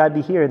how can God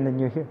be here and then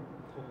you're here?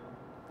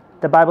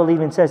 The Bible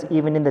even says,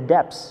 even in the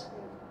depths,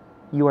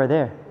 you are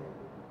there.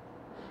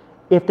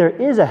 If there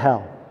is a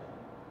hell,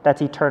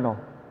 that's eternal.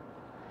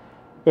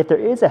 If there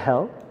is a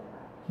hell,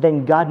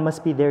 then God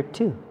must be there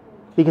too,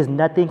 because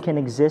nothing can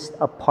exist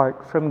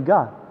apart from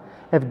God.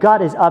 If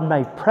God is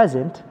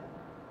omnipresent,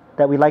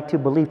 that we like to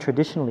believe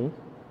traditionally,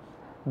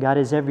 God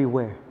is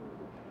everywhere,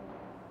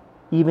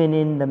 even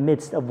in the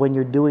midst of when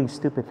you're doing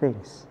stupid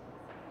things.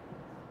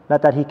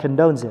 Not that He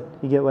condones it.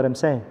 You get what I'm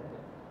saying?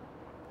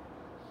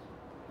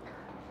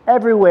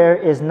 Everywhere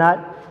is not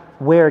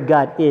where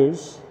God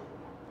is.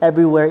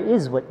 Everywhere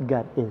is what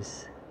God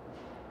is.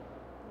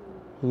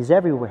 He's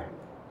everywhere.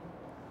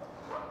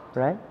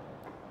 Right?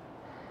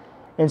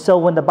 And so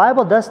when the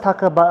Bible does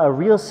talk about a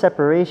real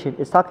separation,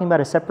 it's talking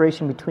about a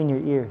separation between your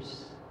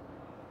ears.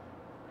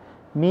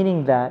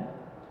 Meaning that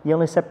the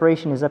only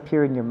separation is up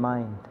here in your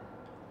mind.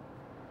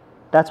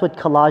 That's what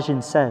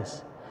Colossians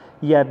says.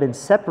 You have been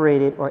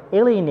separated or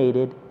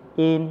alienated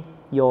in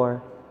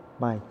your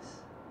minds.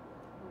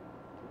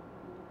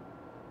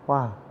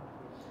 Wow.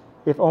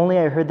 If only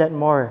I heard that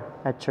more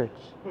at church.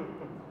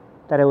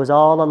 That it was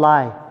all a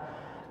lie.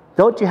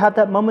 Don't you have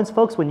that moments,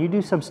 folks, when you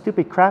do some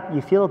stupid crap,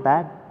 you feel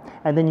bad,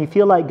 and then you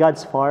feel like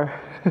God's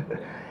far.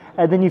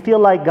 And then you feel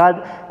like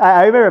God...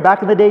 I remember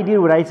back in the day, dude,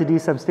 when I used to do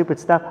some stupid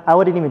stuff, I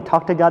wouldn't even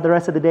talk to God the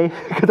rest of the day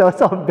because I was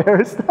so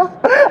embarrassed.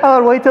 I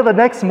would wait till the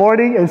next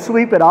morning and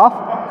sleep it off.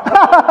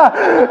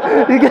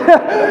 you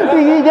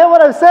get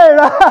what I'm saying,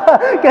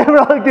 right? We're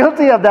all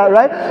guilty of that,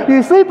 right?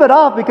 You sleep it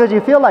off because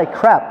you feel like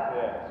crap.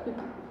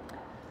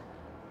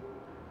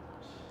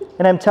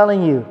 And I'm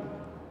telling you,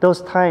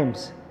 those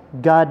times,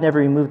 God never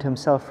removed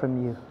Himself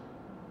from you.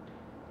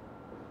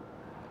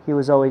 He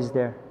was always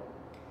there.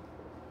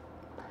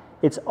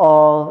 It's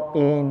all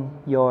in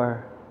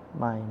your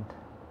mind.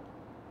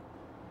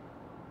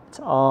 It's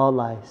all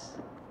lies.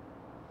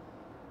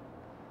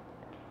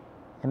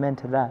 Amen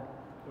to that.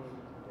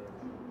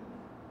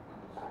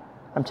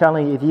 I'm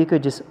telling you, if you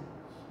could just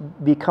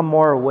become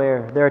more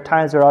aware. There are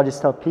times where I'll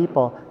just tell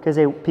people, because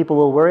people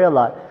will worry a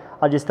lot,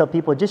 I'll just tell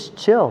people, just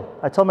chill.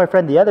 I told my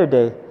friend the other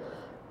day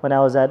when I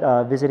was at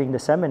visiting the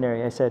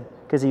seminary, I said,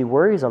 because he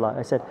worries a lot,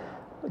 I said,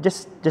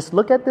 just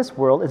look at this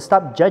world and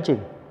stop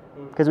judging,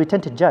 because we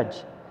tend to judge.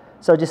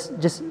 So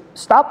just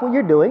stop what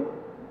you're doing.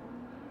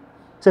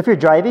 So if you're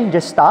driving,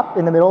 just stop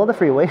in the middle of the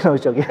freeway. No, I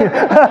was joking.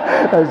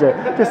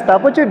 Just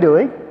stop what you're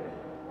doing.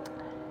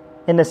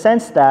 In the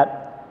sense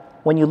that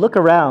when you look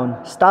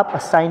around, stop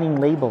assigning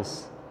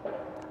labels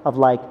of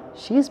like,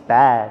 she's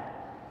bad,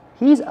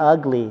 he's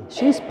ugly,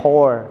 she's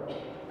poor,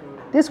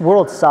 this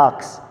world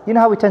sucks. You know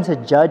how we tend to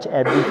judge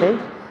everything?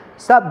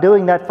 Stop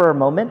doing that for a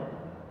moment.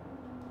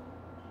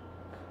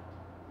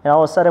 And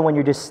all of a sudden when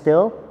you're just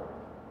still,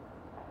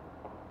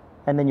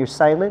 and then you're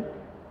silent,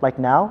 like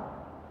now,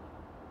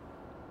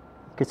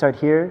 you can start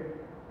hear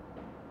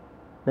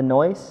the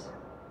noise.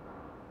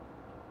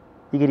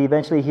 You could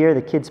eventually hear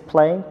the kids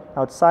playing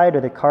outside or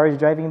the cars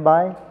driving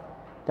by.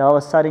 Then all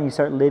of a sudden you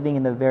start living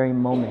in the very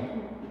moment.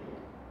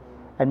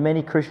 And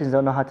many Christians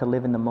don't know how to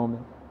live in the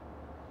moment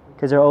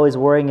because they're always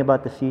worrying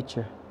about the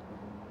future.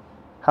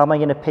 How am I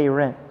going to pay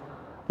rent?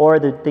 Or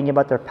they're thinking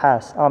about their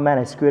past. Oh man,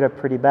 I screwed up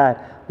pretty bad.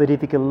 But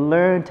if you can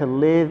learn to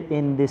live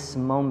in this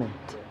moment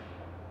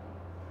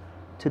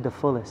to the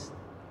fullest,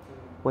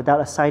 without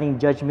assigning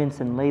judgments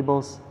and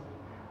labels.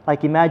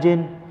 Like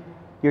imagine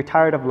you're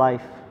tired of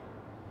life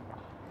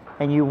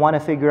and you want to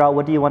figure out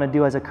what do you want to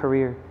do as a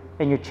career,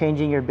 and you're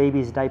changing your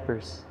baby's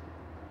diapers.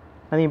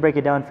 Let me break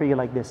it down for you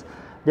like this.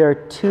 There are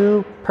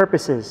two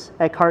purposes.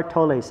 Eckhart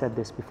Tolle said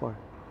this before.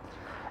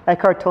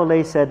 Eckhart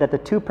Tolle said that the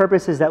two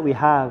purposes that we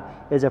have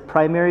is a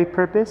primary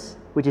purpose,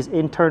 which is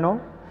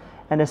internal,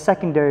 and a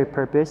secondary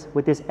purpose,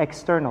 which is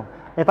external.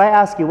 If I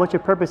ask you, what's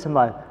your purpose in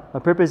life? My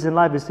purpose in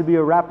life is to be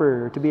a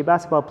rapper, or to be a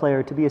basketball player,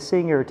 or to be a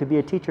singer, or to be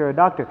a teacher or a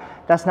doctor.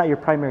 That's not your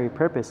primary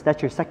purpose.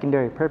 That's your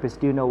secondary purpose.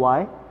 Do you know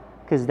why?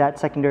 Because that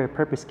secondary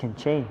purpose can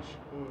change.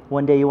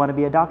 One day you want to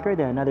be a doctor,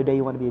 then another day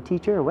you want to be a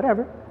teacher or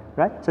whatever,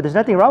 right? So there's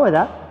nothing wrong with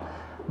that.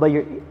 But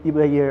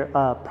your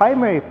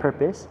primary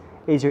purpose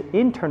is your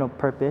internal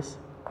purpose,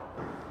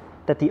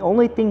 that the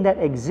only thing that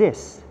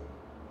exists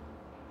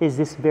is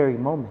this very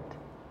moment.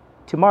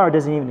 Tomorrow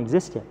doesn't even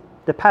exist yet.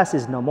 The past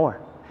is no more.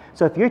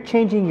 So if you're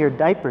changing your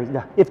diapers,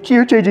 if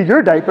you're changing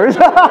your diapers,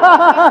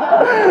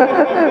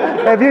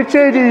 if you're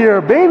changing your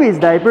baby's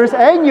diapers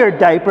and your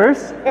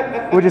diapers,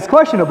 which is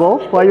questionable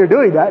while you're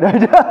doing that,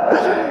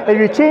 if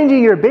you're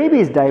changing your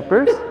baby's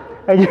diapers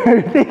and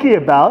you're thinking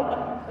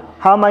about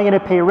how am I going to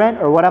pay rent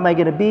or what am I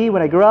going to be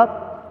when I grow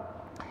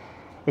up,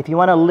 if you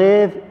want to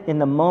live in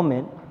the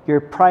moment,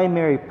 your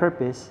primary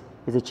purpose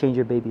is to change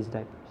your baby's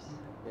diapers.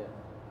 Yeah.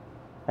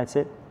 That's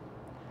it.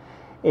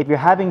 If you're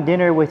having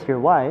dinner with your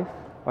wife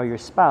or your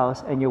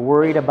spouse and you're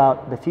worried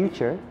about the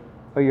future,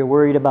 or you're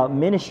worried about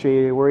ministry,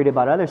 or you're worried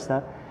about other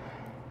stuff,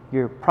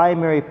 your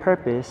primary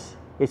purpose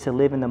is to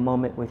live in the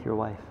moment with your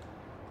wife.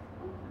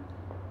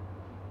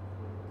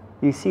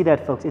 You see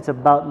that, folks? It's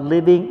about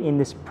living in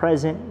this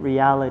present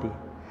reality.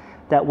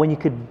 That when you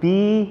could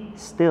be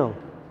still,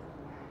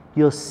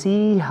 you'll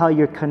see how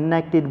you're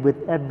connected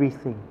with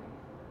everything.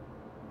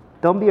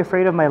 Don't be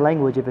afraid of my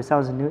language if it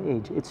sounds new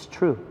age. It's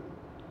true.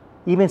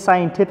 Even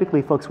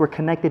scientifically, folks, we're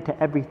connected to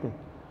everything.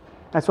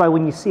 That's why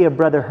when you see a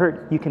brother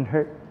hurt, you can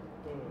hurt.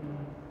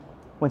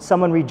 When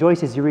someone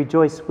rejoices, you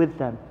rejoice with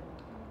them.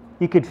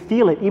 You could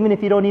feel it, even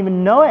if you don't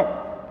even know it.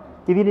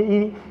 If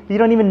you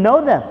don't even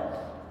know them.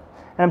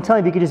 And I'm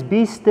telling you, if you could just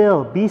be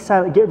still, be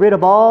silent, get rid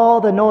of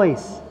all the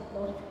noise.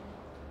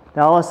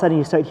 Now all of a sudden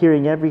you start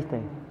hearing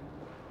everything.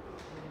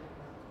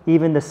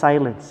 Even the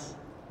silence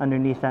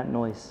underneath that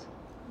noise.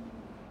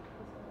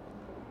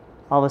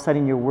 All of a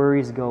sudden your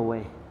worries go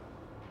away.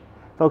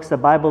 Folks, the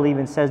Bible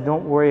even says,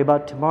 don't worry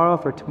about tomorrow,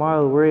 for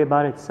tomorrow will worry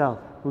about itself.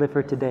 Live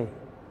for today.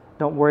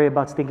 Don't worry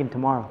about stinking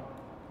tomorrow.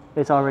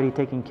 It's already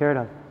taken care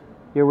of.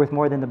 You're worth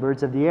more than the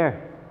birds of the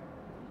air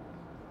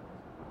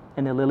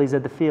and the lilies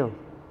of the field.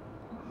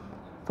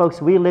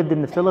 Folks, we lived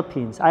in the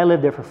Philippines. I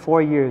lived there for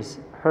 4 years,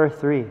 her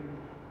 3.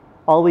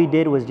 All we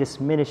did was just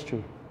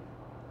ministry.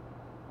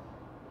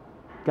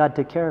 God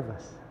took care of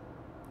us.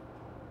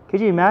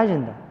 Could you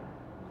imagine that?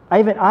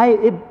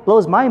 It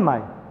blows my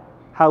mind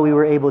how we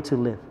were able to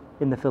live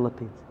in the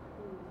Philippines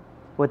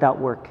without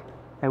work.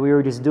 And we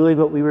were just doing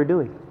what we were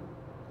doing.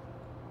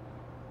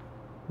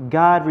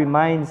 God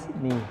reminds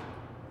me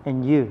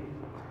and you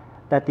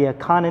that the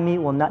economy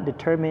will not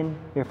determine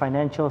your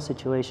financial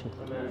situation.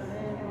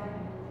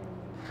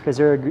 Because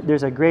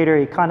there's a greater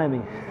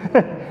economy.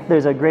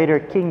 There's a greater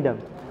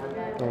kingdom.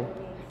 Okay?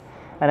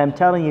 And I'm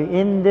telling you,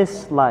 in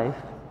this life,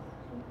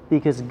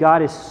 because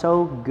God is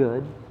so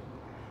good,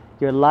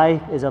 your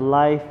life is a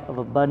life of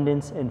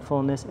abundance and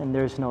fullness, and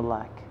there's no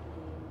lack.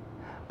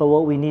 But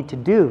what we need to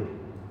do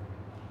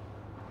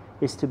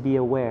is to be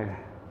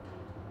aware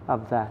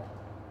of that.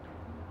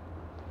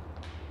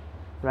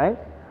 Right?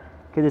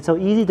 Because it's so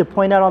easy to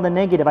point out all the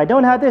negative. I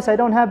don't have this, I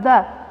don't have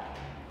that.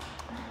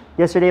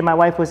 Yesterday my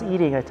wife was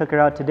eating. I took her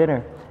out to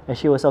dinner and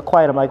she was so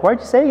quiet. I'm like, why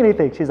aren't you saying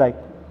anything? She's like,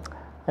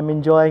 I'm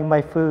enjoying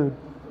my food.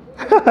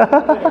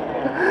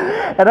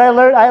 And I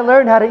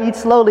learned how to eat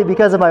slowly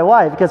because of my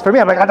wife. Because for me,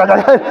 I'm like,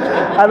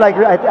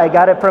 I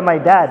got it from my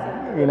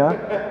dad, you know.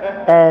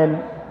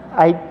 And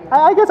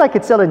I guess I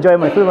could still enjoy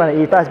my food when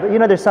I eat fast. But you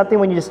know, there's something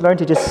when you just learn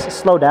to just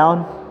slow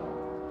down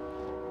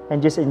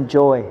and just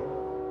enjoy.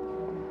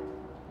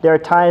 There are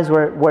times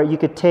where you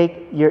could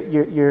take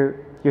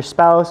your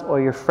spouse or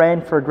your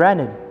friend for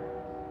granted.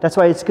 That's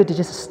why it's good to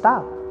just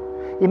stop.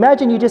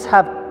 Imagine you just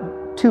have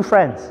 2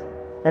 friends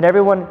and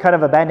everyone kind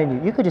of abandoned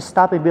you. You could just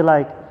stop and be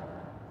like,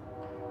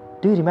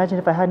 dude, imagine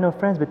if I had no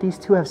friends, but these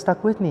 2 have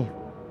stuck with me.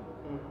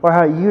 Or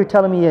how you're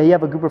telling me you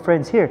have a group of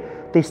friends here.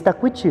 They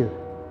stuck with you.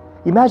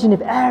 Imagine if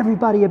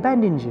everybody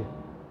abandoned you.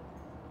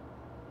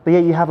 But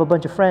yet you have a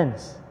bunch of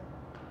friends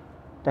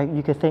that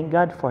you could thank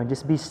God for and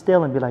just be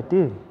still and be like,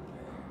 dude,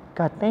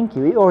 God, thank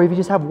you. Or if you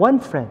just have one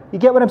friend. You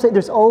get what I'm saying?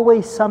 There's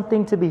always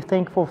something to be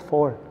thankful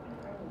for.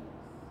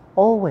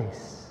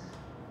 Always.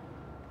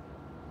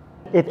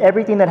 If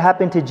everything that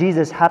happened to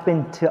Jesus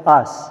happened to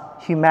us,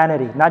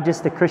 humanity, not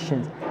just the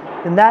Christians,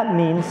 then that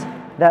means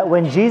that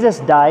when Jesus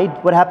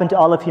died, what happened to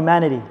all of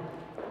humanity?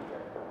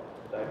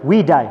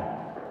 We died.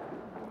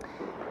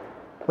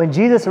 When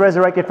Jesus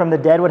resurrected from the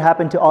dead, what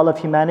happened to all of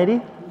humanity?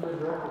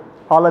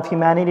 All of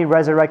humanity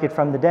resurrected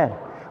from the dead.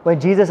 When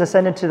Jesus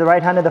ascended to the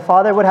right hand of the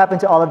Father, what happened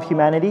to all of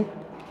humanity?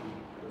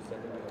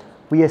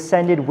 We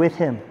ascended with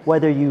Him,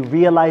 whether you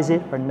realize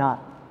it or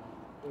not.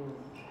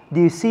 Do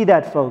you see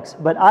that, folks?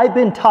 But I've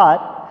been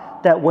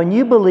taught that when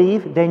you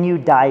believe, then you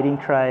died in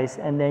Christ,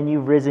 and then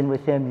you've risen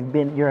with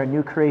Him. You're a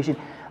new creation.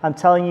 I'm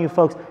telling you,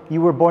 folks,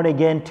 you were born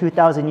again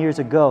 2,000 years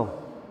ago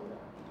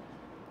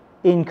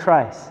in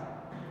Christ.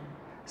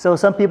 So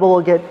some people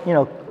will get,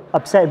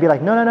 upset and be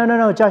like,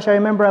 no, Josh, I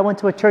remember I went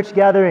to a church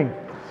gathering.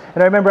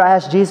 And I remember I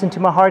asked Jesus into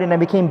my heart and I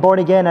became born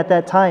again at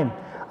that time.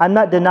 I'm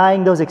not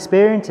denying those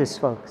experiences,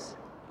 folks.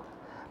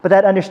 But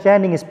that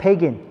understanding is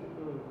pagan.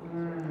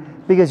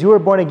 Because you were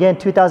born again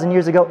 2,000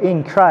 years ago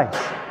in Christ.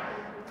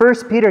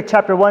 1 Peter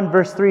chapter 1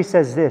 verse 3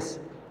 says this.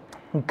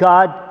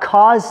 God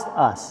caused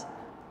us.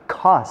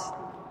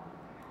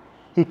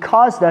 He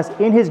caused us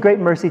in His great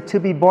mercy to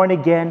be born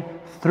again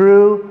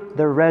through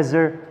the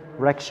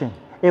resurrection.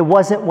 It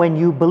wasn't when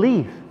you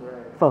believe,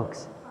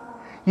 folks.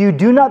 You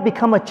do not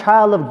become a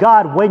child of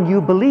God when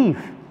you believe.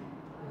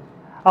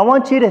 I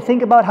want you to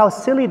think about how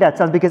silly that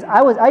sounds, because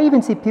I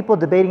even see people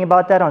debating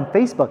about that on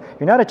Facebook.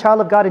 You're not a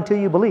child of God until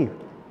you believe.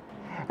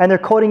 And they're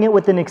quoting it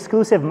with an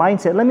exclusive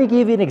mindset. Let me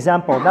give you an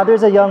example. Now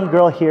there's a young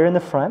girl here in the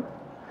front.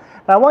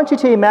 Now, I want you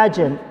to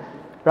imagine,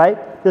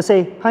 right? They'll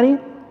say, honey,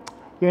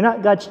 you're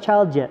not God's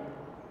child yet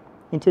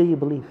until you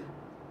believe.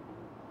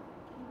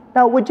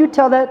 Now, would you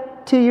tell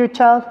that to your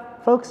child,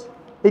 folks?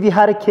 If you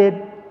had a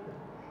kid,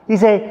 You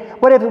say,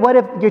 what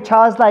if your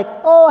child's like,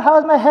 oh,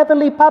 how's my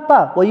heavenly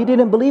papa? Well, you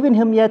didn't believe in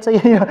him yet, so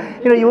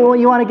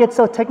you want to get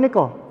so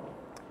technical.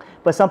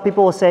 But some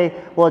people will say,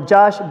 well,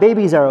 Josh,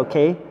 babies are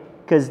okay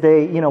because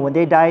they, when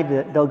they die,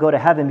 they'll go to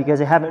heaven because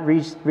they haven't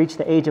reached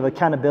the age of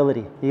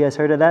accountability. You guys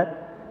heard of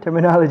that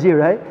terminology,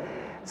 right?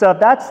 So if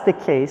that's the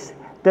case,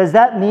 does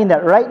that mean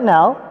that right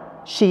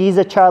now she's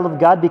a child of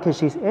God because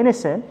she's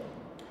innocent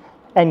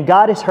and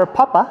God is her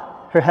papa?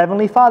 Her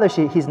heavenly father,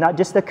 he's not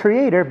just the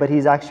creator, but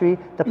he's actually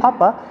the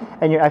papa,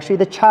 and you're actually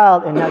the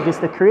child and not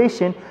just the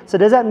creation. So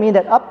does that mean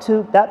that up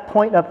to that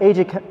point of age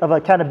of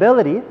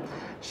accountability,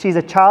 she's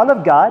a child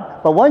of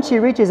God, but once she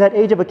reaches that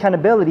age of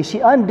accountability,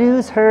 she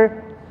undoes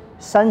her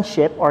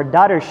sonship or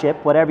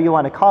daughtership, whatever you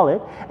want to call it,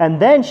 and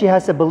then she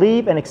has to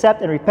believe and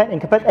accept and repent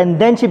and confess,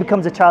 and then she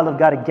becomes a child of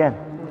God again?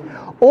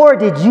 Or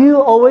did you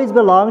always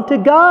belong to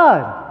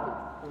God?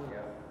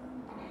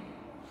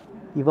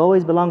 You've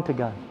always belonged to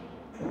God.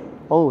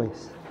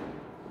 Always.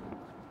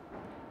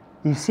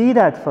 You see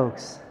that,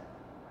 folks,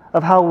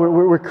 of how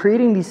we're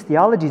creating these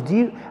theologies. Do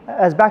you,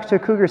 as Baxter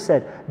Kruger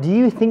said, do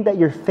you think that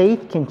your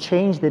faith can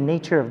change the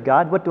nature of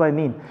God? What do I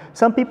mean?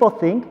 Some people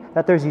think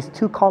that there's these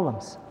two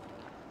columns.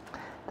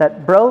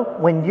 That, bro,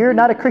 when you're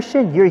not a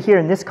Christian, you're here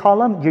in this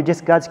column, you're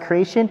just God's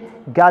creation.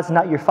 God's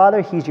not your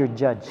father, he's your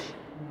judge.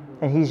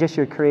 And he's just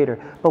your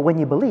creator. But when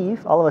you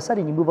believe, all of a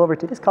sudden you move over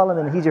to this column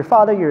and he's your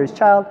father, you're his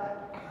child.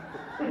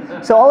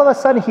 So all of a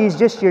sudden, he's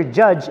just your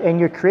judge and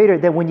your creator.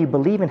 Then when you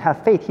believe and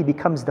have faith, he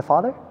becomes the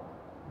Father?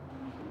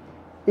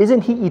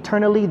 Isn't he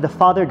eternally the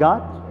Father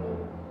God?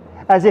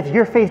 As if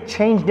your faith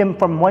changed him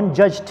from one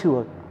judge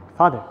to a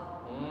father.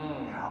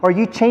 Or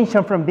you changed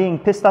him from being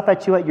pissed off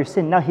at you at your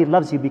sin. Now he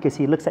loves you because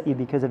he looks at you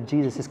because of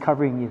Jesus is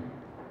covering you.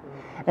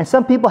 And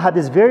some people have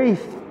this very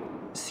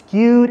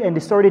skewed and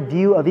distorted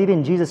view of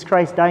even Jesus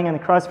Christ dying on the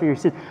cross for your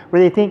sin,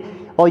 where they think,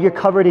 oh, you're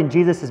covered in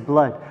Jesus'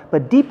 blood.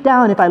 But deep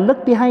down, if I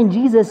look behind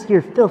Jesus,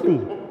 you're filthy.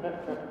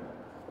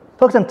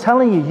 Folks, I'm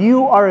telling you,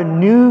 you are a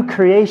new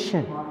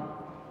creation.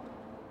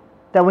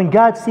 That when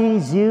God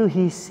sees you,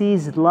 he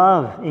sees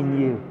love in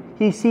you.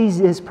 He sees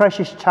his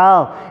precious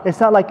child. It's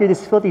not like you're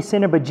this filthy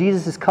sinner, but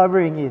Jesus is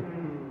covering you.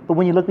 But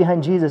when you look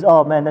behind Jesus,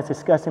 oh man, that's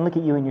disgusting. Look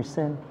at you in your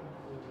sin.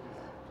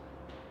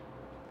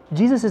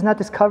 Jesus is not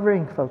just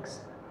covering,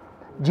 folks.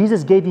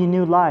 Jesus gave you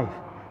new life.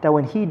 That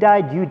when he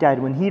died, you died.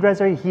 When he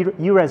resurrected,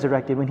 you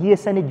resurrected. When he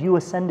ascended, you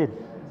ascended.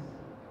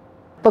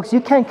 Folks,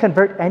 you can't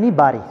convert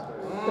anybody.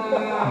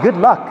 Good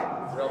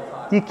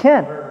luck. You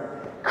can't.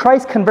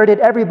 Christ converted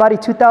everybody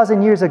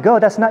 2,000 years ago.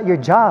 That's not your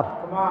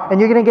job. And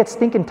you're going to get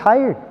stinking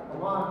tired.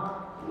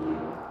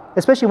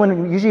 Especially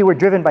when usually we're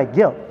driven by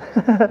guilt.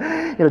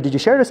 Did you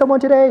share to someone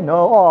today?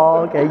 No.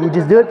 Oh, okay. You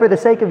just do it for the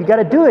sake of, you got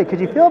to do it because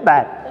you feel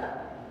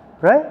bad.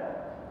 Right?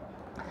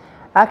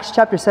 Acts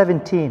chapter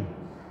 17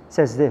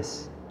 says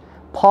this.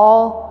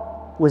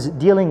 Paul was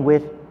dealing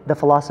with the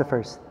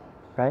philosophers,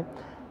 right?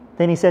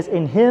 Then he says,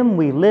 in him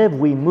we live,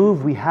 we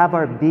move, we have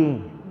our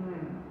being.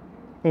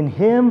 In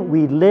him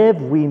we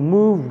live, we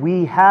move,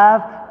 we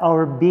have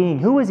our being.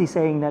 Who was he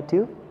saying that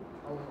to?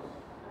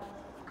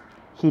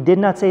 He did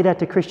not say that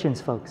to Christians,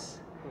 folks.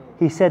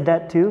 He said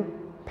that to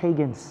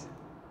pagans.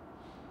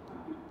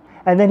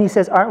 And then he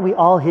says, aren't we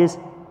all his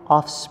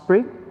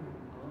offspring?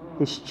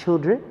 His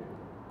children?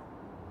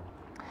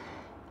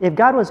 If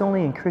God was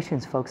only in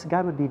Christians, folks,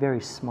 God would be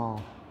very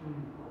small.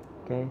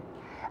 Okay?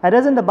 And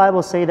doesn't the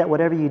Bible say that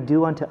whatever you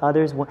do unto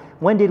others,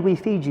 when did we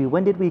feed you?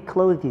 When did we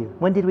clothe you?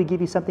 When did we give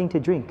you something to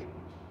drink?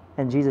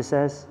 And Jesus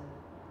says,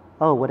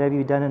 oh, whatever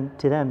you've done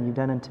unto them, you've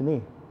done unto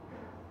me.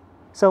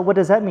 So what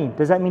does that mean?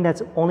 Does that mean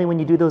that's only when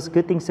you do those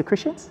good things to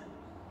Christians?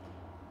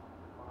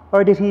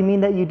 Or did he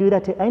mean that you do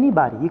that to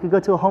anybody? You could go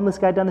to a homeless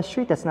guy down the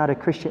street that's not a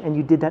Christian and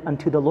you did that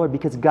unto the Lord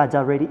because God's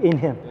already in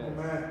him.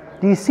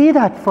 Yes. Do you see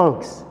that,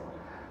 folks?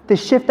 The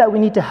shift that we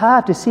need to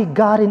have to see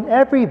God in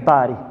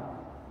everybody.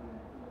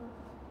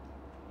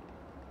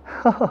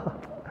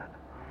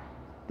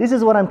 This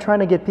is what I'm trying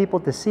to get people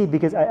to see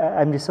because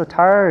I'm just so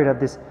tired of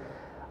this,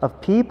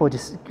 of people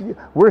just,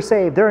 we're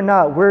saved, they're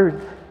not,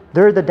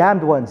 they're the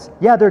damned ones.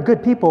 Yeah, they're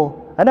good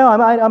people. I know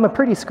I'm a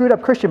pretty screwed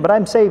up Christian, but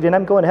I'm saved and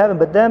I'm going to heaven.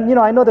 But them,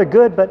 I know they're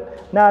good,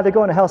 but nah, they're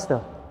going to hell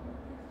still.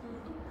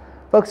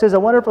 Folks, there's a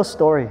wonderful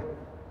story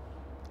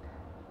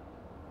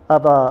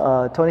of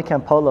Tony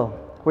Campolo,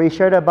 where he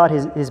shared about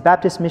his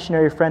Baptist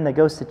missionary friend that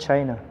goes to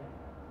China.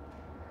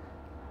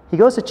 He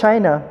goes to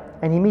China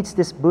and he meets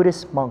this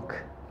Buddhist monk,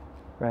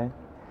 right?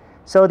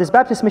 So this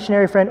Baptist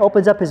missionary friend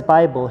opens up his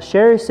Bible,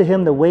 shares to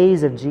him the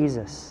ways of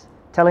Jesus,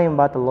 telling him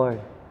about the Lord.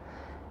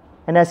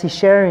 And as he's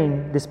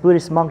sharing, this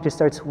Buddhist monk just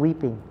starts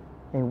weeping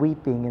and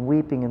weeping and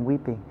weeping and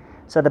weeping.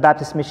 So the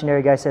Baptist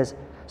missionary guy says,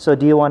 so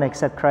do you want to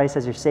accept Christ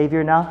as your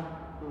Savior now?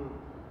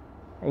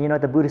 And you know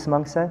what the Buddhist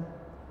monk said?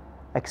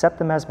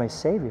 Accept him as my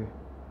Savior.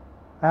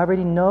 I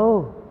already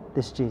know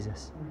this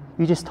Jesus.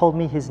 You just told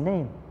me his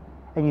name.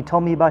 And you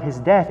told me about his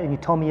death. And you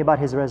told me about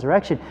his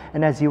resurrection.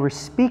 And as you were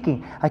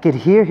speaking, I could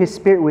hear his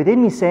spirit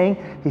within me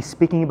saying, he's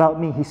speaking about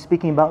me. He's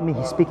speaking about me.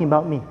 He's speaking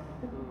about me.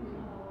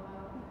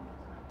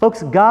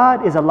 Folks,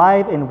 God is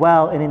alive and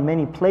well and in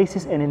many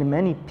places and in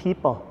many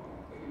people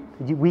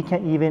that we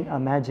can't even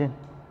imagine.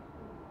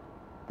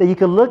 That you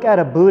could look at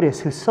a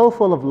Buddhist who's so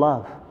full of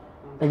love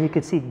and you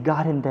could see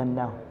God in them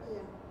now.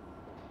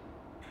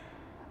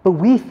 But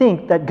we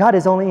think that God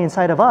is only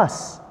inside of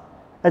us,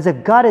 as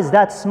if God is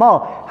that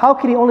small. How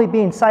could He only be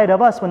inside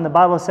of us when the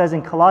Bible says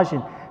in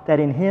Colossians that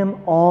in Him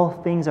all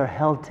things are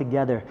held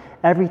together?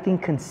 Everything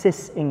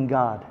consists in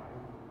God.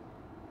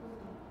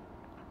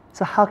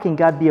 So how can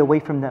God be away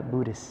from that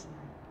Buddhist,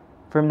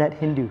 from that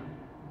Hindu,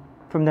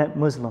 from that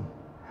Muslim?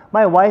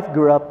 My wife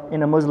grew up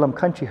in a Muslim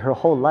country her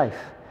whole life.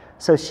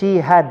 So she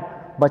had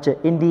a bunch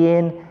of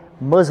Indian,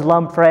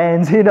 Muslim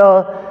friends, you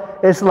know.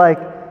 It's like,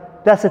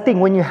 that's the thing.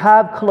 When you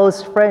have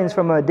close friends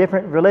from a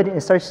different religion,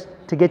 it starts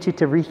to get you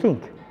to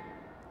rethink.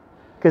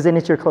 Because then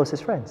it's your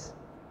closest friends.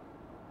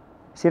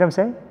 See what I'm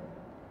saying?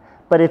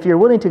 But if you're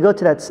willing to go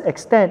to that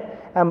extent,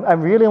 I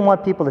really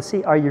want people to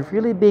see, are you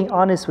really being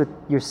honest with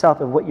yourself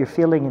and what you're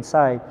feeling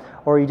inside?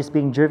 Or are you just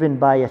being driven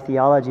by a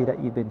theology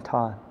that you've been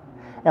taught?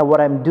 And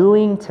what I'm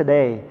doing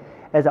today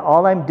is that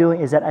all I'm doing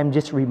is that I'm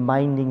just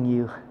reminding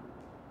you.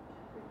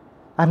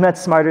 I'm not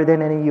smarter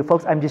than any of you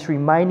folks. I'm just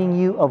reminding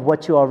you of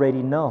what you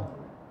already know.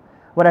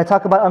 When I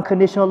talk about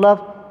unconditional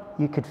love,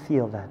 you could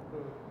feel that.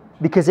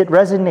 Because it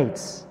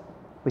resonates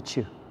with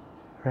you,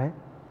 right?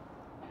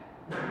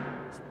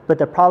 But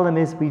the problem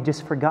is we've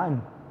just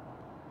forgotten.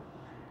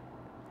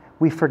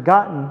 We've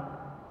forgotten,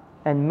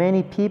 and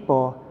many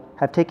people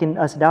have taken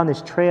us down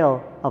this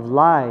trail of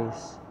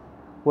lies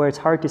where it's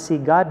hard to see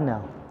God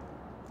now.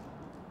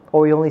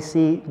 Or we only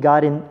see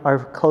God in our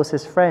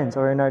closest friends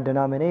or in our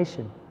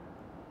denomination.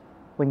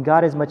 When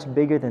God is much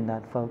bigger than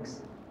that,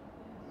 folks.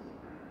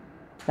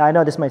 Now, I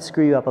know this might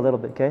screw you up a little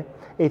bit, okay?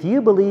 If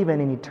you believe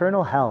in an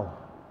eternal hell,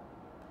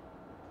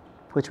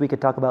 which we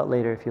could talk about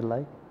later if you'd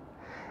like.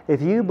 If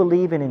you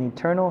believe in an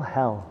eternal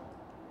hell,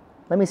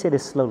 let me say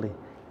this slowly.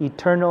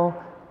 Eternal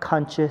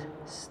conscious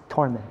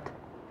torment.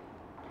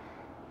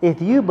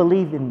 If you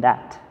believe in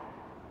that,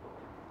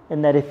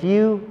 and that if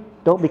you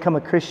don't become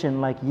a Christian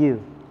like you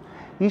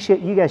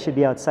guys should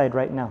be outside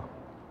right now,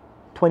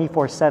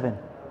 24/7,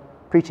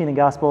 preaching the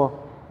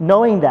gospel,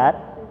 knowing that,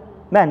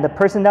 man, the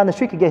person down the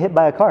street could get hit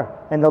by a car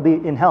and they'll be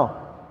in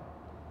hell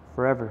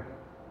forever.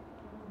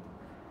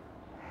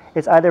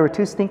 It's either we're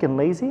too stinking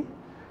lazy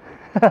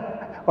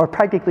or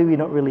practically we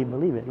don't really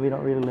believe it. We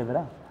don't really live it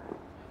out.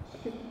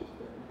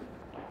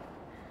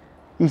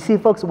 You see,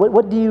 folks,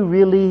 what do you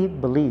really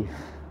believe?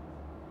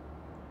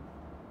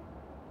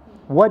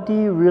 What do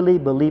you really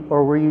believe?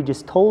 Or were you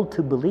just told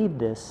to believe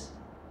this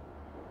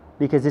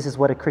because this is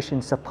what a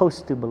Christian's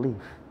supposed to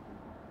believe?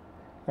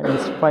 And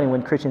it's funny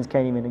when Christians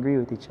can't even agree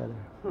with each other.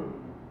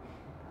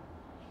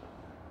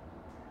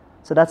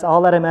 So that's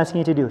all that I'm asking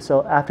you to do.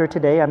 So after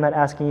today, I'm not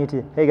asking you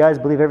to, hey guys,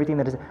 believe everything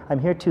that is. I'm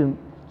here to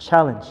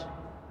challenge.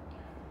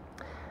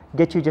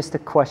 Get you just a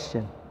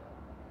question.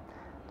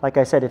 Like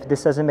I said, if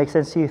this doesn't make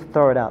sense to you,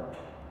 throw it out.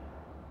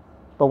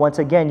 But once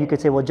again, you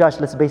could say, well, Josh,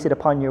 let's base it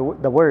upon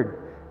the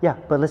word. Yeah,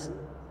 but let's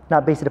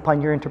not base it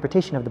upon your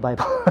interpretation of the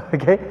Bible.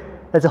 Okay?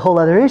 That's a whole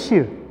other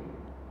issue.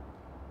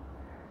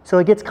 So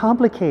it gets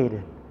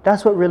complicated.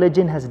 That's what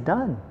religion has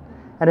done.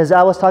 And as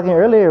I was talking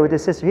earlier with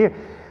this sister here,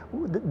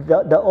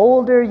 the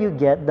older you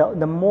get,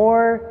 the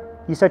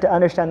more you start to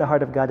understand the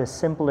heart of God, the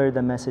simpler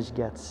the message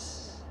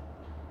gets.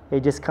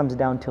 It just comes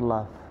down to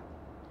love.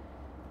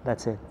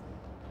 That's it.